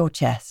all off your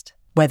chest.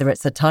 Whether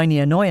it's a tiny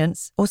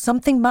annoyance or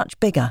something much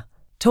bigger.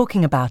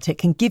 Talking about it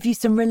can give you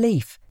some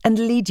relief and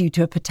lead you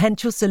to a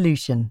potential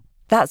solution.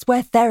 That's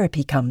where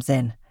therapy comes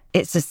in.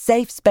 It's a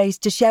safe space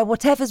to share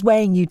whatever's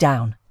weighing you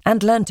down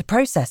and learn to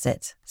process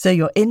it, so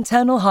your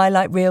internal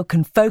highlight reel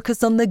can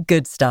focus on the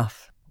good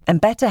stuff.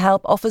 And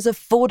BetterHelp offers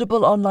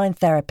affordable online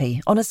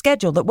therapy on a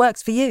schedule that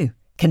works for you.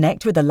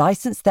 Connect with a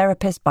licensed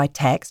therapist by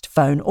text,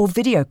 phone, or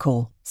video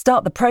call.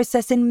 Start the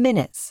process in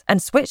minutes and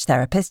switch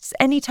therapists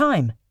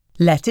anytime.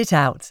 Let it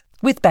out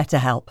with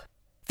BetterHelp.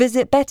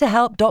 Visit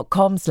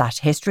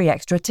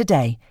betterhelp.com/historyextra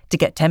today to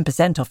get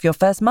 10% off your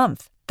first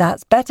month.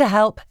 That's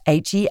BetterHelp,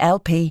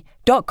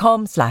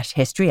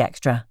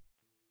 HELP.com/historyextra.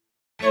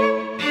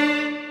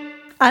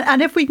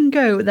 And if we can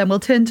go, then we'll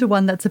turn to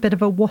one that's a bit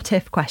of a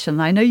what-if question.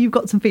 I know you've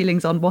got some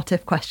feelings on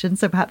what-if questions,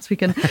 so perhaps we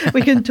can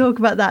talk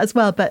about that as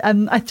well. But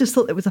I just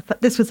thought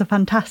this was a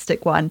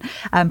fantastic one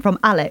from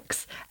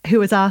Alex, who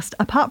was asked,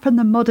 apart from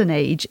the modern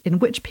age, in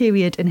which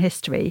period in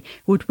history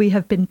would we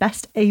have been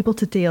best able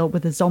to deal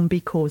with a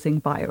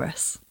zombie-causing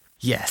virus?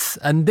 Yes,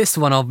 and this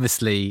one,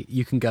 obviously,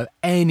 you can go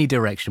any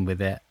direction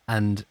with it.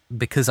 And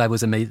because I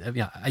was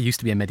I used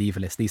to be a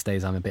medievalist. These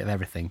days, I'm a bit of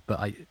everything.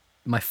 But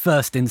my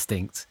first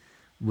instinct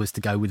was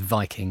to go with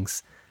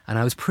Vikings And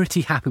I was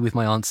pretty happy with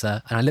my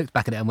answer. And I looked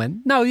back at it and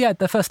went, no, yeah,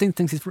 the first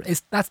instinct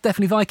is that's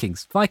definitely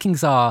Vikings.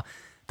 Vikings are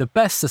the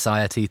best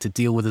society to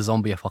deal with a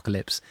zombie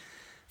apocalypse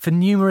for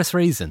numerous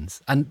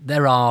reasons. And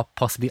there are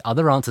possibly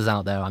other answers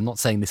out there. I'm not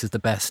saying this is the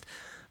best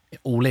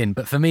all in,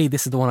 but for me,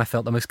 this is the one I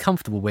felt the most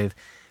comfortable with,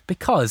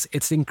 because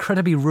it's an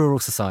incredibly rural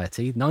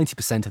society.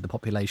 90% of the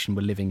population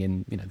were living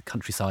in, the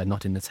countryside,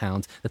 not in the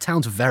towns. The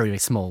towns were very, very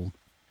small.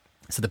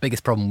 So the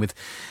biggest problem with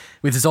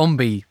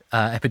zombie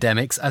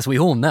epidemics, as we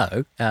all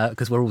know,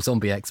 because we're all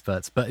zombie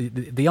experts, but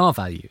the R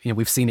value,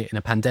 we've seen it in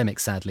a pandemic,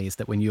 sadly, is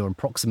that when you're in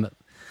proximate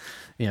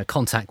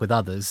contact with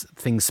others,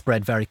 things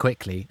spread very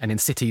quickly, and in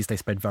cities they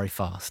spread very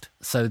fast.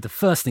 So the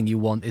first thing you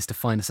want is to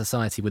find a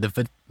society where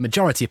the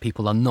majority of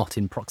people are not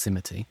in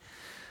proximity.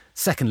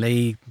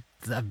 Secondly,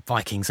 the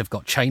Vikings have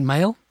got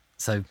chainmail.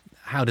 So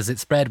how does it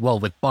spread? Well,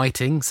 with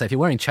biting. So if you're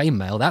wearing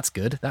chainmail, that's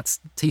good.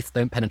 Teeth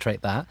don't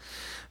penetrate that.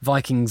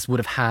 Vikings would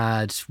have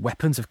had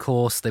weapons, of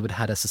course. They would have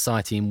had a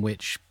society in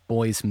which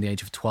boys from the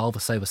age of 12 or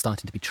so were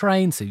starting to be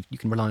trained, so you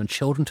can rely on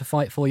children to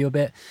fight for you a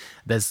bit.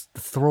 There's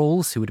the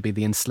thralls, who would be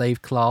the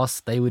enslaved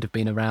class. They would have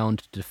been around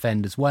to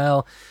defend as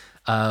well.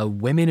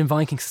 Women in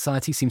Viking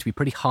society seem to be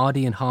pretty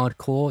hardy and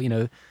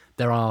hardcore.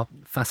 There are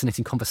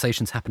fascinating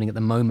conversations happening at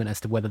the moment as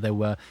to whether there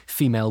were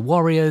female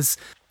warriors.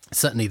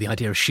 Certainly the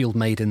idea of shield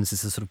maidens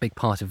is a sort of big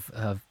part of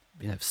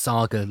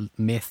saga,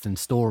 myth and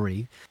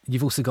story.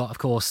 You've also got, of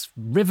course,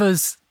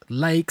 rivers,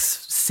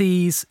 lakes,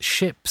 seas,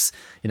 ships,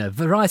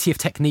 variety of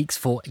techniques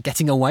for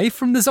getting away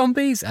from the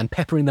zombies and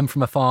peppering them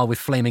from afar with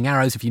flaming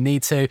arrows if you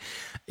need to.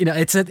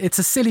 It's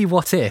a silly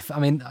what if. I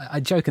mean, I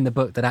joke in the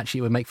book that actually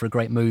it would make for a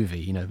great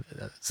movie,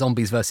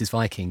 zombies versus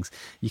Vikings.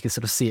 You can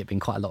sort of see it being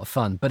quite a lot of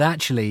fun. But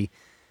actually,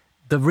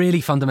 the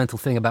really fundamental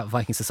thing about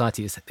Viking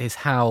society is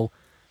how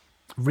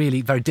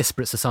really very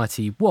disparate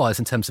society was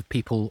in terms of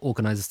people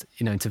organised,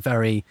 into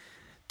very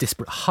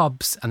disparate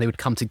hubs, and they would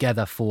come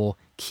together for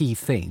key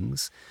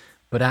things.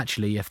 But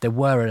actually, if there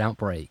were an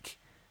outbreak,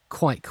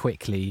 quite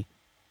quickly,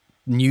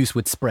 news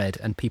would spread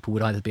and people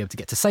would either be able to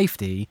get to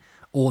safety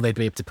or they'd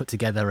be able to put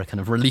together a kind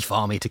of relief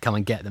army to come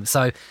and get them.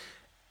 So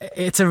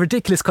it's a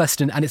ridiculous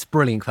question and it's a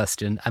brilliant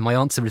question. And my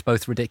answer is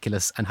both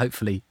ridiculous and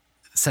hopefully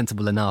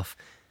sensible enough.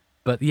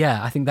 But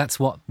yeah, I think that's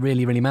what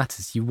really, really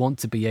matters. You want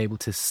to be able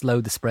to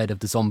slow the spread of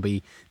the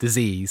zombie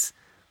disease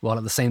while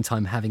at the same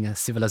time having a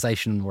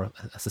civilization or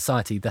a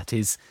society that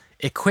is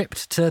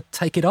equipped to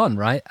take it on,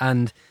 right?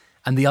 And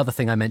the other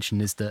thing I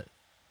mentioned is that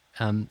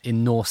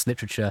in Norse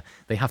literature,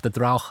 they have the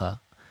Drauga,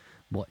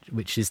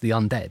 which is the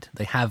undead.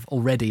 They have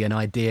already an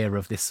idea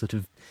of this sort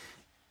of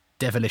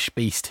devilish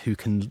beast who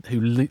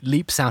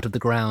leaps out of the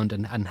ground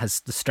and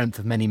has the strength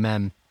of many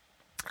men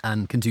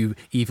and can do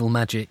evil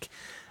magic.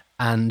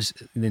 And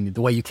the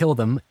way you kill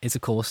them is,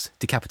 of course,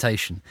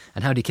 decapitation.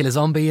 And how do you kill a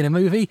zombie in a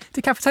movie?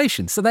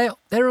 Decapitation. So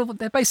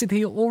they're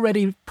basically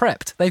already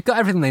prepped. They've got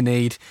everything they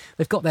need.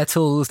 They've got their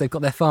tools. They've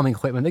got their farming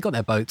equipment. They've got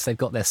their boats. They've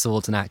got their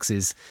swords and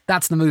axes.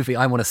 That's the movie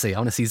I want to see. I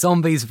want to see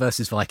zombies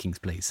versus Vikings,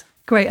 please.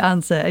 Great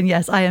answer. And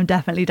yes, I am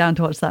definitely down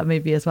to watch that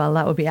movie as well.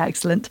 That would be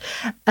excellent.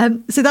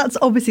 So that's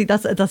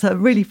a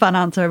really fun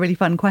answer, a really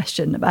fun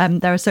question.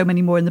 There are so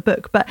many more in the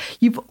book, but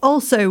you've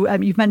also,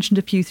 you've mentioned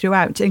a few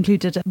throughout,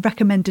 included a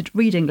recommended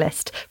reading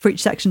list for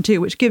each section too,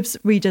 which gives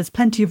readers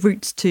plenty of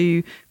routes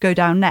to go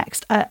down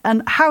next.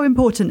 And how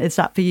important is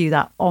that for you,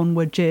 that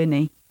onward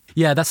journey?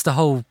 Yeah, that's the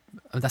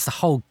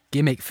whole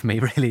gimmick for me,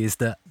 really, is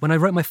that when I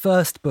wrote my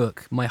first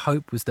book, my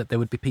hope was that there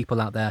would be people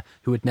out there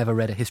who had never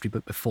read a history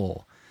book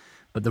before.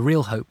 But the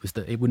real hope was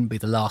that it wouldn't be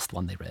the last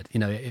one they read.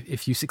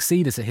 If you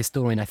succeed as a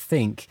historian, I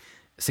think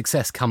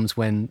success comes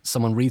when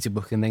someone reads a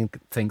book and then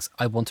thinks,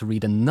 I want to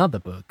read another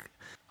book.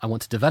 I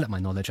want to develop my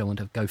knowledge. I want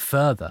to go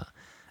further.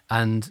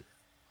 And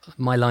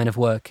my line of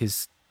work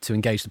is to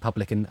engage the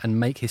public and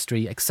make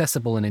history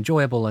accessible and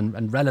enjoyable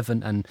and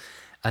relevant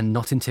and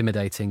not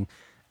intimidating.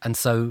 And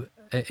so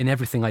in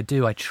everything I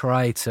do, I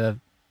try to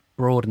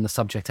broaden the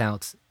subject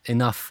out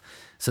enough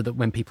so that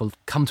when people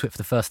come to it for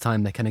the first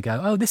time, they kind of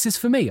go, oh, this is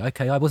for me.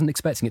 Okay, I wasn't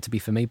expecting it to be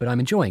for me, but I'm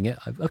enjoying it.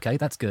 Okay,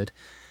 that's good.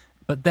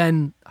 But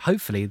then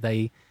hopefully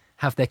they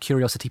have their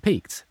curiosity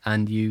piqued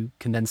and you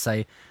can then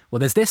say, well,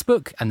 there's this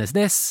book and there's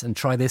this, and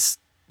try this,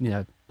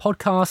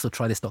 podcast, or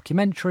try this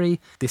documentary,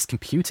 this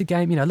computer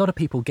game. A lot of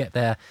people get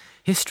their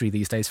history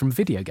these days from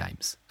video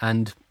games.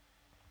 And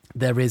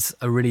there is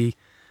a really,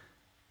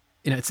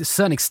 to a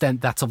certain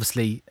extent, that's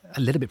obviously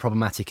a little bit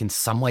problematic in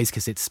some ways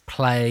because it's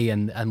play,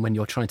 and when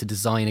you're trying to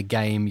design a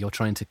game, you're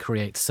trying to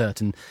create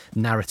certain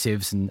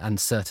narratives and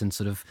certain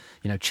sort of,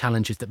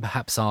 challenges that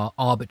perhaps are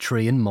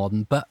arbitrary and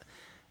modern. But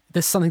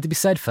there's something to be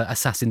said for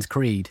Assassin's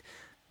Creed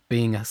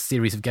being a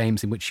series of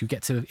games in which you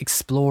get to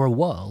explore a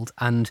world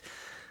and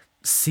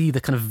see the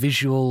kind of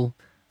visual,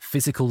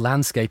 physical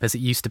landscape as it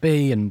used to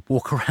be and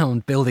walk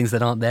around buildings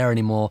that aren't there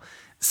anymore.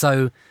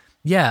 So,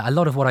 yeah, a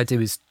lot of what I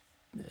do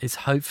is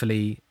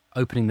hopefully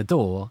opening the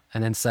door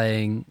and then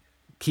saying,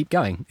 keep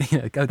going,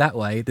 go that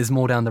way, there's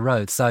more down the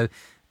road. So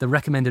The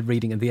recommended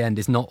reading at the end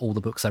is not all the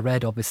books I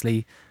read,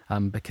 obviously,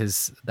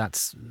 because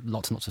that's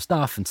lots and lots of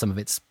stuff, and some of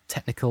it's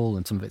technical,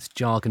 and some of it's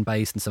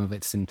jargon-based, and some of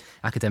it's in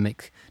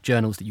academic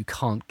journals that you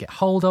can't get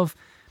hold of.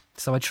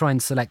 So I try and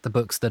select the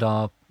books that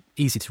are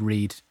easy to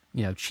read,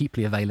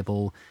 cheaply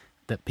available,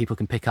 that people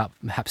can pick up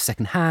perhaps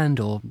secondhand,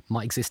 or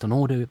might exist on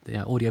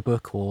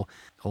audiobook,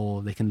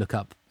 or they can look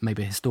up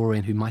maybe a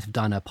historian who might have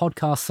done a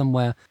podcast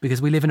somewhere,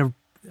 because we live in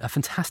a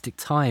fantastic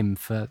time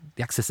for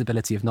the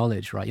accessibility of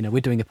knowledge, right? We're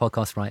doing a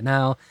podcast right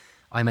now.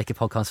 I make a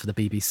podcast for the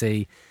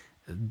BBC.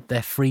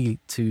 They're free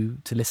to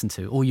listen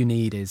to. All you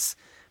need is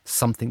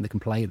something that can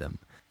play them.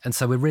 And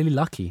so we're really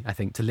lucky, I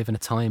think, to live in a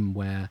time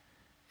where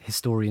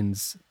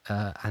historians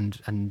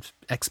and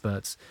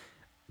experts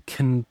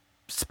can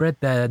spread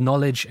their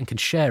knowledge and can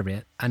share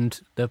it, and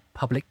the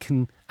public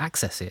can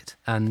access it.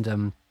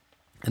 And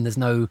there's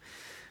no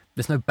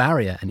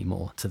barrier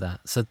anymore to that.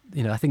 So,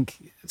 I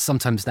think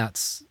sometimes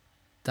that's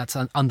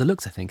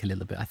underlooked, I think, a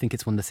little bit. I think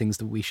it's one of the things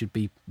that we should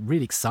be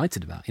really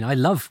excited about. I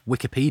love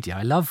Wikipedia.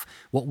 I love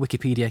what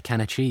Wikipedia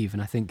can achieve.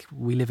 And I think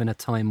we live in a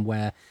time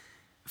where,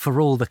 for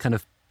all the kind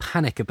of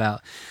panic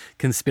about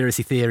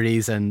conspiracy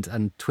theories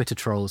and Twitter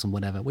trolls and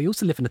whatever, we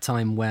also live in a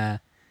time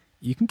where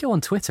you can go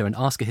on Twitter and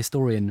ask a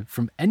historian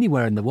from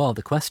anywhere in the world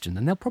a question,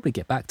 and they'll probably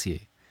get back to you.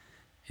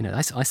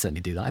 I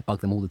certainly do that. I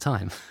bug them all the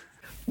time.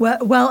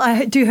 Well,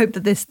 I do hope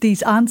that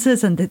these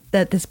answers and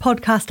that this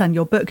podcast and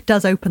your book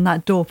does open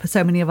that door for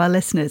so many of our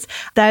listeners.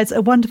 There's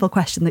a wonderful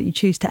question that you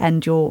choose to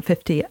end your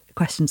 50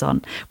 questions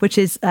on, which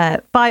is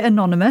by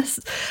Anonymous.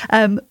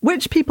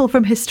 Which people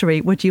from history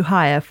would you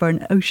hire for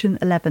an Ocean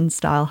 11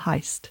 style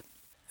heist?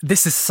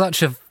 This is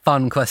such a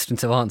fun question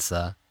to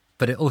answer,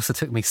 but it also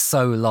took me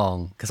so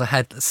long because I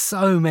had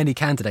so many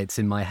candidates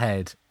in my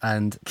head,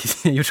 and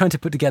you're trying to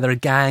put together a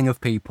gang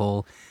of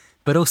people,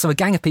 but also a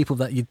gang of people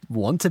that you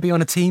want to be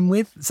on a team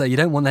with. So you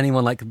don't want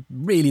anyone like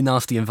really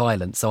nasty and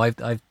violent. So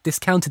I've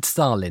discounted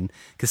Stalin,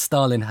 because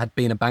Stalin had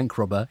been a bank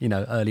robber,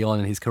 early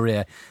on in his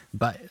career,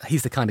 but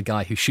he's the kind of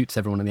guy who shoots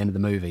everyone at the end of the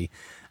movie.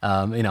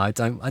 I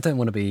don't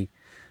want to be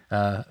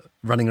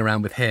running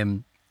around with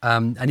him.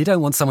 And you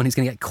don't want someone who's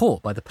going to get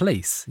caught by the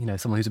police,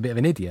 someone who's a bit of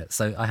an idiot.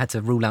 So I had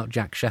to rule out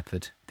Jack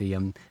Shepherd, the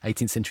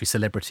 18th century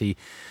celebrity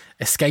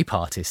escape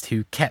artist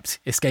who kept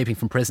escaping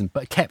from prison,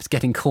 but kept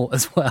getting caught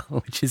as well,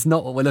 which is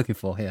not what we're looking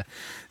for here.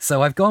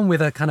 So I've gone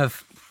with a kind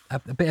of a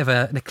bit of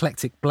an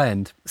eclectic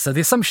blend. So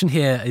the assumption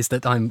here is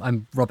that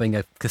I'm robbing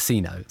a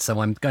casino. So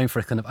I'm going for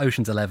a kind of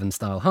Ocean's 11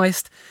 style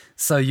heist.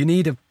 So you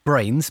need a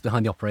brains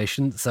behind the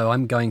operation. So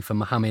I'm going for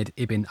Muhammad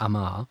ibn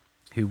Ammar,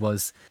 who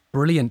was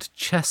brilliant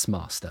chess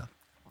master.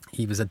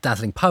 He was a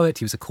dazzling poet.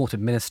 He was a court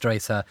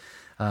administrator.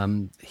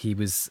 He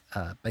was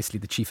basically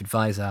the chief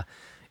advisor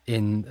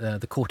in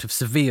the court of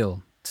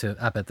Seville to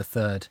Abd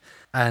III.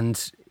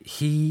 And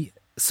he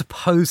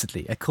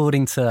supposedly,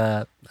 according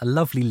to a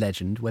lovely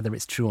legend, whether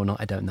it's true or not,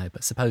 I don't know,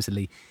 but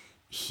supposedly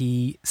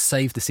he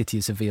saved the city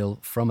of Seville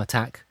from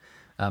attack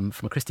from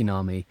a Christian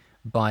army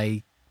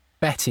by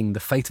betting the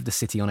fate of the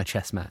city on a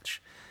chess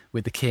match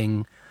with the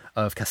king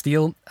of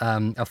Castile,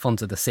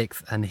 Alfonso VI.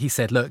 And he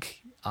said, look,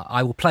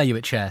 I will play you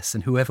at chess,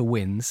 and whoever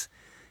wins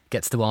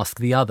gets to ask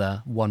the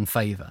other one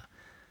favour.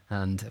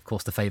 And, of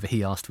course, the favour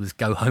he asked was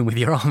go home with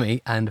your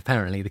army, and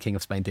apparently the King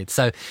of Spain did.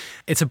 So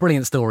it's a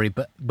brilliant story,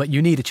 but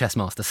you need a chess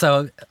master.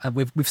 So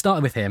we've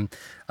started with him.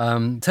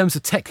 In terms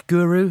of tech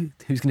guru,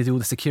 who's going to do all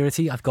the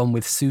security, I've gone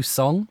with Su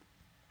Song,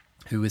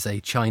 who was a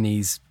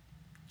Chinese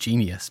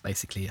genius,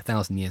 basically,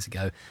 1,000 years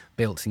ago,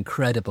 built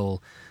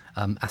incredible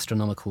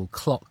astronomical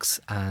clocks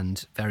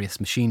and various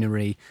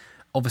machinery.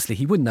 Obviously,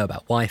 he wouldn't know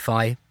about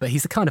Wi-Fi, but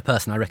he's the kind of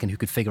person I reckon who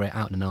could figure it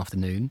out in an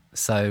afternoon.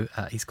 So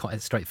he's quite a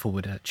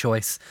straightforward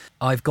choice.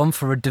 I've gone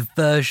for a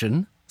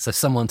diversion, so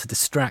someone to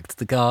distract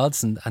the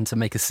guards and to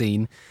make a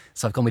scene.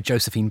 So I've gone with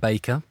Josephine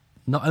Baker,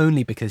 not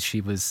only because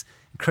she was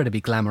incredibly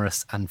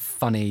glamorous and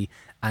funny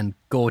and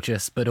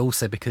gorgeous, but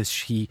also because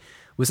she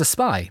was a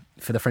spy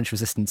for the French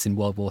resistance in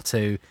World War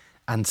II,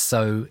 and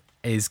so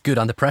is good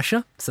under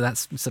pressure. So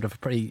that's sort of a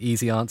pretty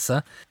easy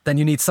answer. Then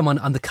you need someone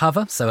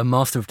undercover, so a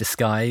master of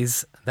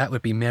disguise. That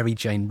would be Mary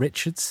Jane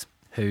Richards,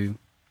 who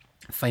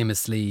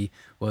famously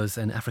was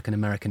an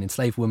African-American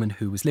enslaved woman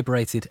who was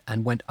liberated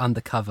and went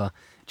undercover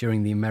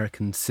during the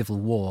American Civil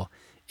War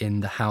in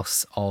the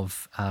house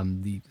of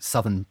the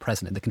Southern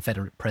president, the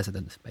Confederate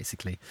president,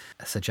 basically,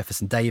 Sir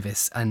Jefferson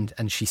Davis, and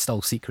she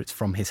stole secrets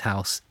from his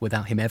house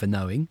without him ever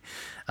knowing.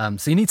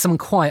 So you need someone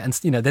quiet,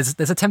 and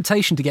there's a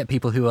temptation to get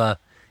people who are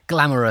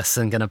glamorous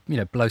and going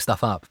to blow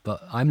stuff up,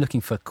 but I'm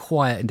looking for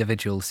quiet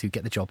individuals who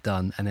get the job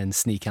done and then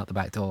sneak out the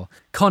back door.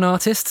 Con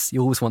artists,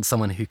 you always want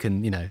someone who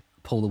can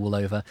pull the wool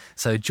over.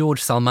 So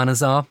George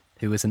Salmanazar,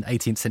 who was an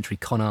 18th century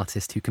con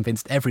artist who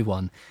convinced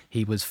everyone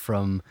he was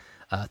from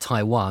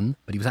Taiwan,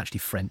 but he was actually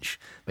French.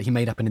 But he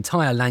made up an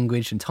entire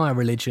language, entire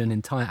religion,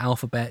 entire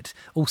alphabet,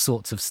 all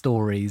sorts of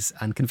stories,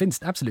 and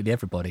convinced absolutely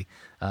everybody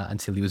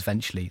until he was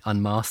eventually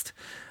unmasked.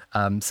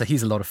 So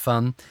he's a lot of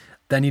fun.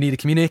 Then you need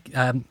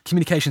a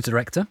communications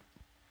director.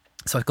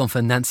 So I've gone for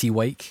Nancy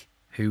Wake,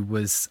 who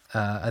was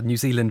a New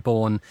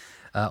Zealand-born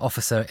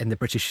officer in the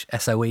British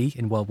SOE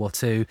in World War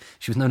II.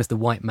 She was known as the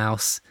White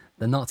Mouse.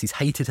 The Nazis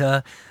hated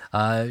her.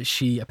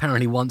 She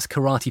apparently once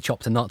karate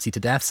chopped a Nazi to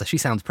death, so she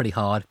sounds pretty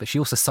hard. But she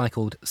also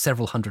cycled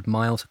several hundred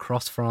miles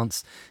across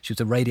France. She was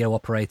a radio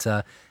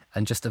operator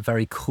and just a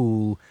very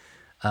cool,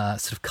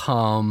 sort of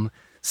calm,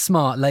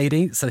 smart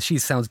lady. So she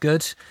sounds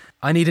good.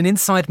 I need an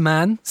inside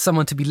man,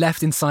 someone to be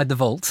left inside the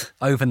vault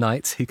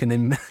overnight who can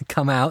then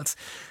come out.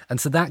 And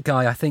so that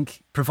guy, I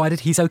think,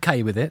 provided he's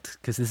okay with it,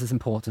 because this is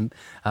important,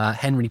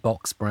 Henry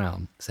Box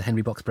Brown. So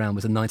Henry Box Brown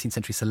was a 19th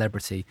century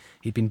celebrity.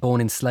 He'd been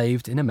born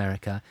enslaved in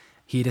America.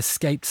 He had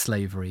escaped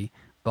slavery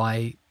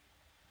by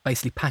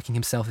basically packing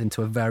himself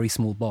into a very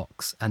small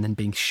box and then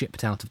being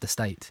shipped out of the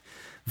state.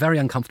 Very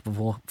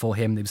uncomfortable for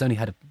him. It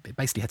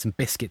basically had some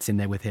biscuits in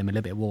there with him, a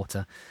little bit of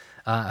water.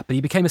 But he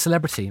became a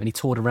celebrity and he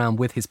toured around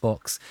with his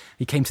box.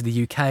 He came to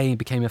the UK and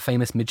became a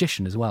famous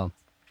magician as well.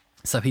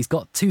 So he's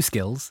got two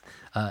skills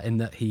in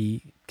that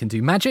he can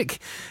do magic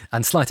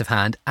and sleight of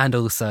hand, and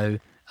also,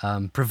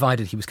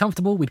 provided he was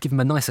comfortable, we'd give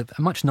him a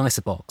much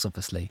nicer box,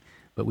 obviously,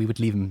 but we would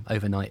leave him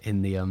overnight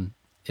in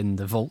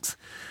the vault.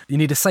 You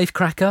need a safe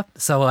cracker,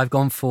 so I've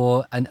gone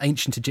for an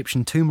ancient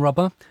Egyptian tomb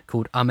robber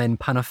called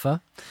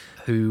Amenhotep,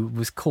 who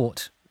was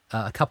caught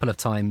a couple of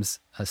times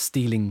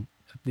stealing.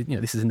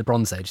 This is in the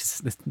Bronze Age,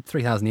 this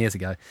 3,000 years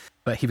ago.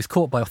 But he was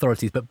caught by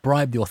authorities, but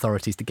bribed the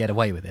authorities to get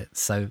away with it.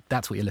 So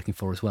that's what you're looking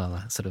for as well,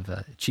 a sort of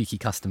a cheeky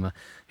customer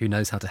who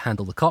knows how to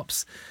handle the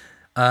cops.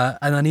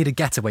 And I need a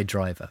getaway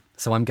driver.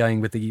 So I'm going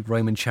with the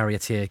Roman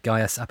charioteer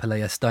Gaius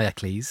Appius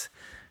Diocles,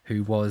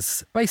 who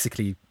was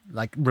basically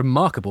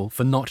remarkable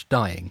for not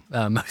dying.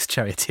 Most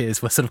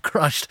charioteers were sort of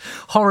crushed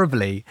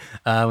horribly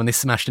when they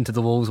smashed into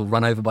the walls or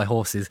run over by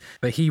horses.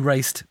 But he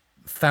raced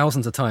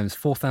thousands of times,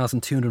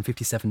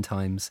 4,257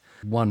 times,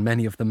 won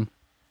many of them,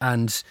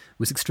 and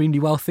was extremely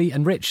wealthy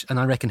and rich. And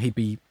I reckon he'd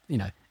be,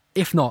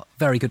 if not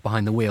very good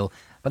behind the wheel,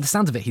 by the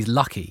sounds of it, he's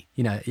lucky,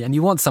 and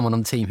you want someone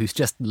on the team who's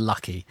just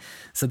lucky.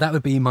 So that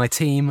would be my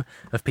team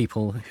of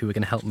people who are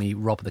going to help me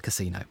rob the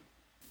casino.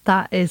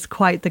 That is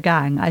quite the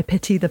gang. I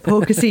pity the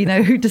poor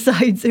casino who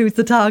decides who's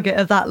the target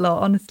of that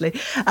lot, honestly.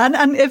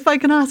 And if I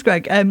can ask,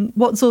 Greg,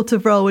 what sort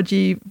of role would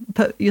you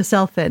put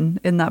yourself in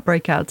that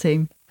breakout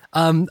team?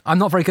 I'm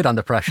not very good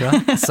under pressure,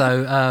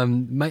 so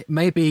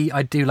maybe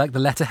I'd do the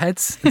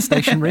letterheads and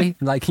stationery.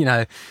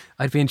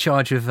 I'd be in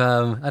charge of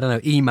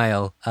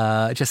email,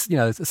 just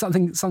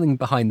something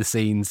behind the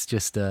scenes,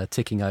 just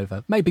ticking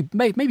over.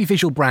 Maybe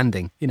visual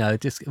branding.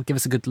 Just give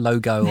us a good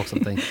logo or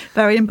something.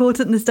 Very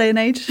important in this day and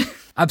age.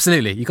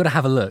 Absolutely, you've got to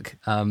have a look.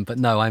 But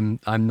no,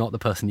 I'm not the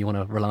person you want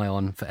to rely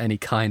on for any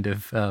kind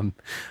of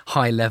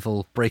high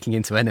level breaking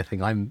into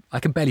anything. I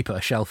can barely put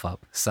a shelf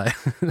up. So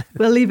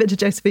we'll leave it to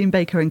Josephine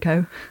Baker and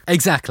Co.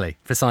 Exactly,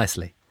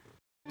 precisely.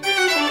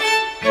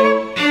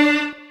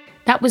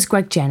 That was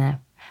Greg Jenner.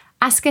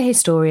 Ask a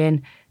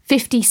Historian,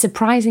 50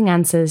 Surprising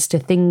Answers to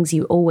Things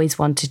You Always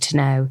Wanted to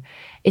Know.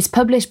 It's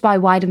published by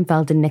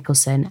Weidenfeld and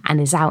Nicholson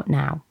and is out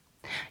now.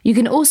 You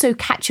can also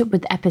catch up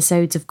with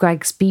episodes of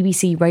Greg's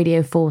BBC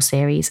Radio 4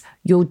 series,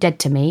 You're Dead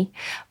to Me,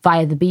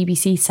 via the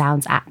BBC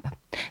Sounds app.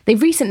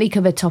 They've recently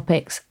covered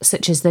topics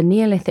such as the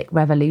Neolithic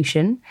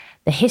Revolution,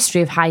 the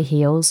history of high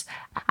heels,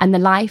 and the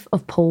life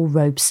of Paul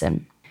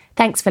Robeson.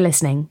 Thanks for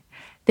listening.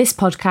 This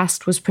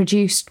podcast was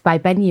produced by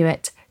Ben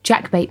Hewitt,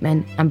 Jack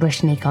Bateman and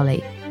Brittany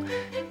Colley.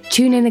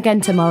 Tune in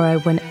again tomorrow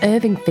when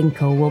Irving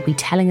Finkel will be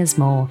telling us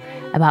more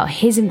about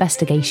his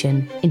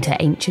investigation into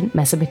ancient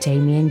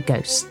Mesopotamian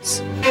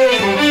ghosts.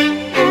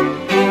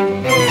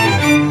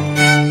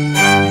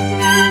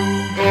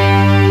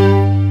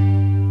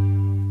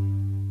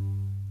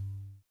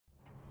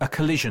 A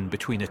collision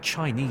between a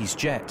Chinese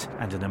jet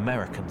and an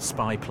American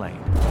spy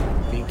plane.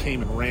 He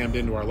came and rammed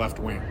into our left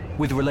wing.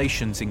 With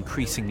relations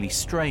increasingly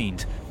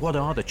strained, what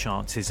are the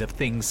chances of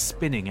things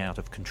spinning out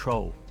of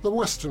control? The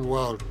Western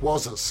world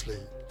was asleep.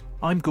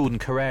 I'm Gordon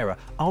Carrera.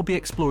 I'll be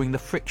exploring the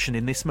friction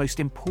in this most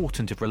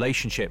important of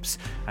relationships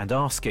and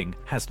asking,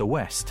 has the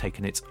West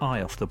taken its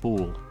eye off the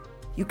ball?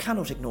 You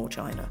cannot ignore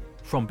China.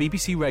 From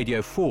BBC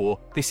Radio 4,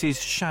 this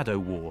is Shadow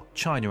War,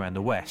 China and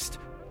the West.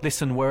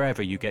 Listen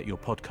wherever you get your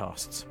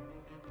podcasts.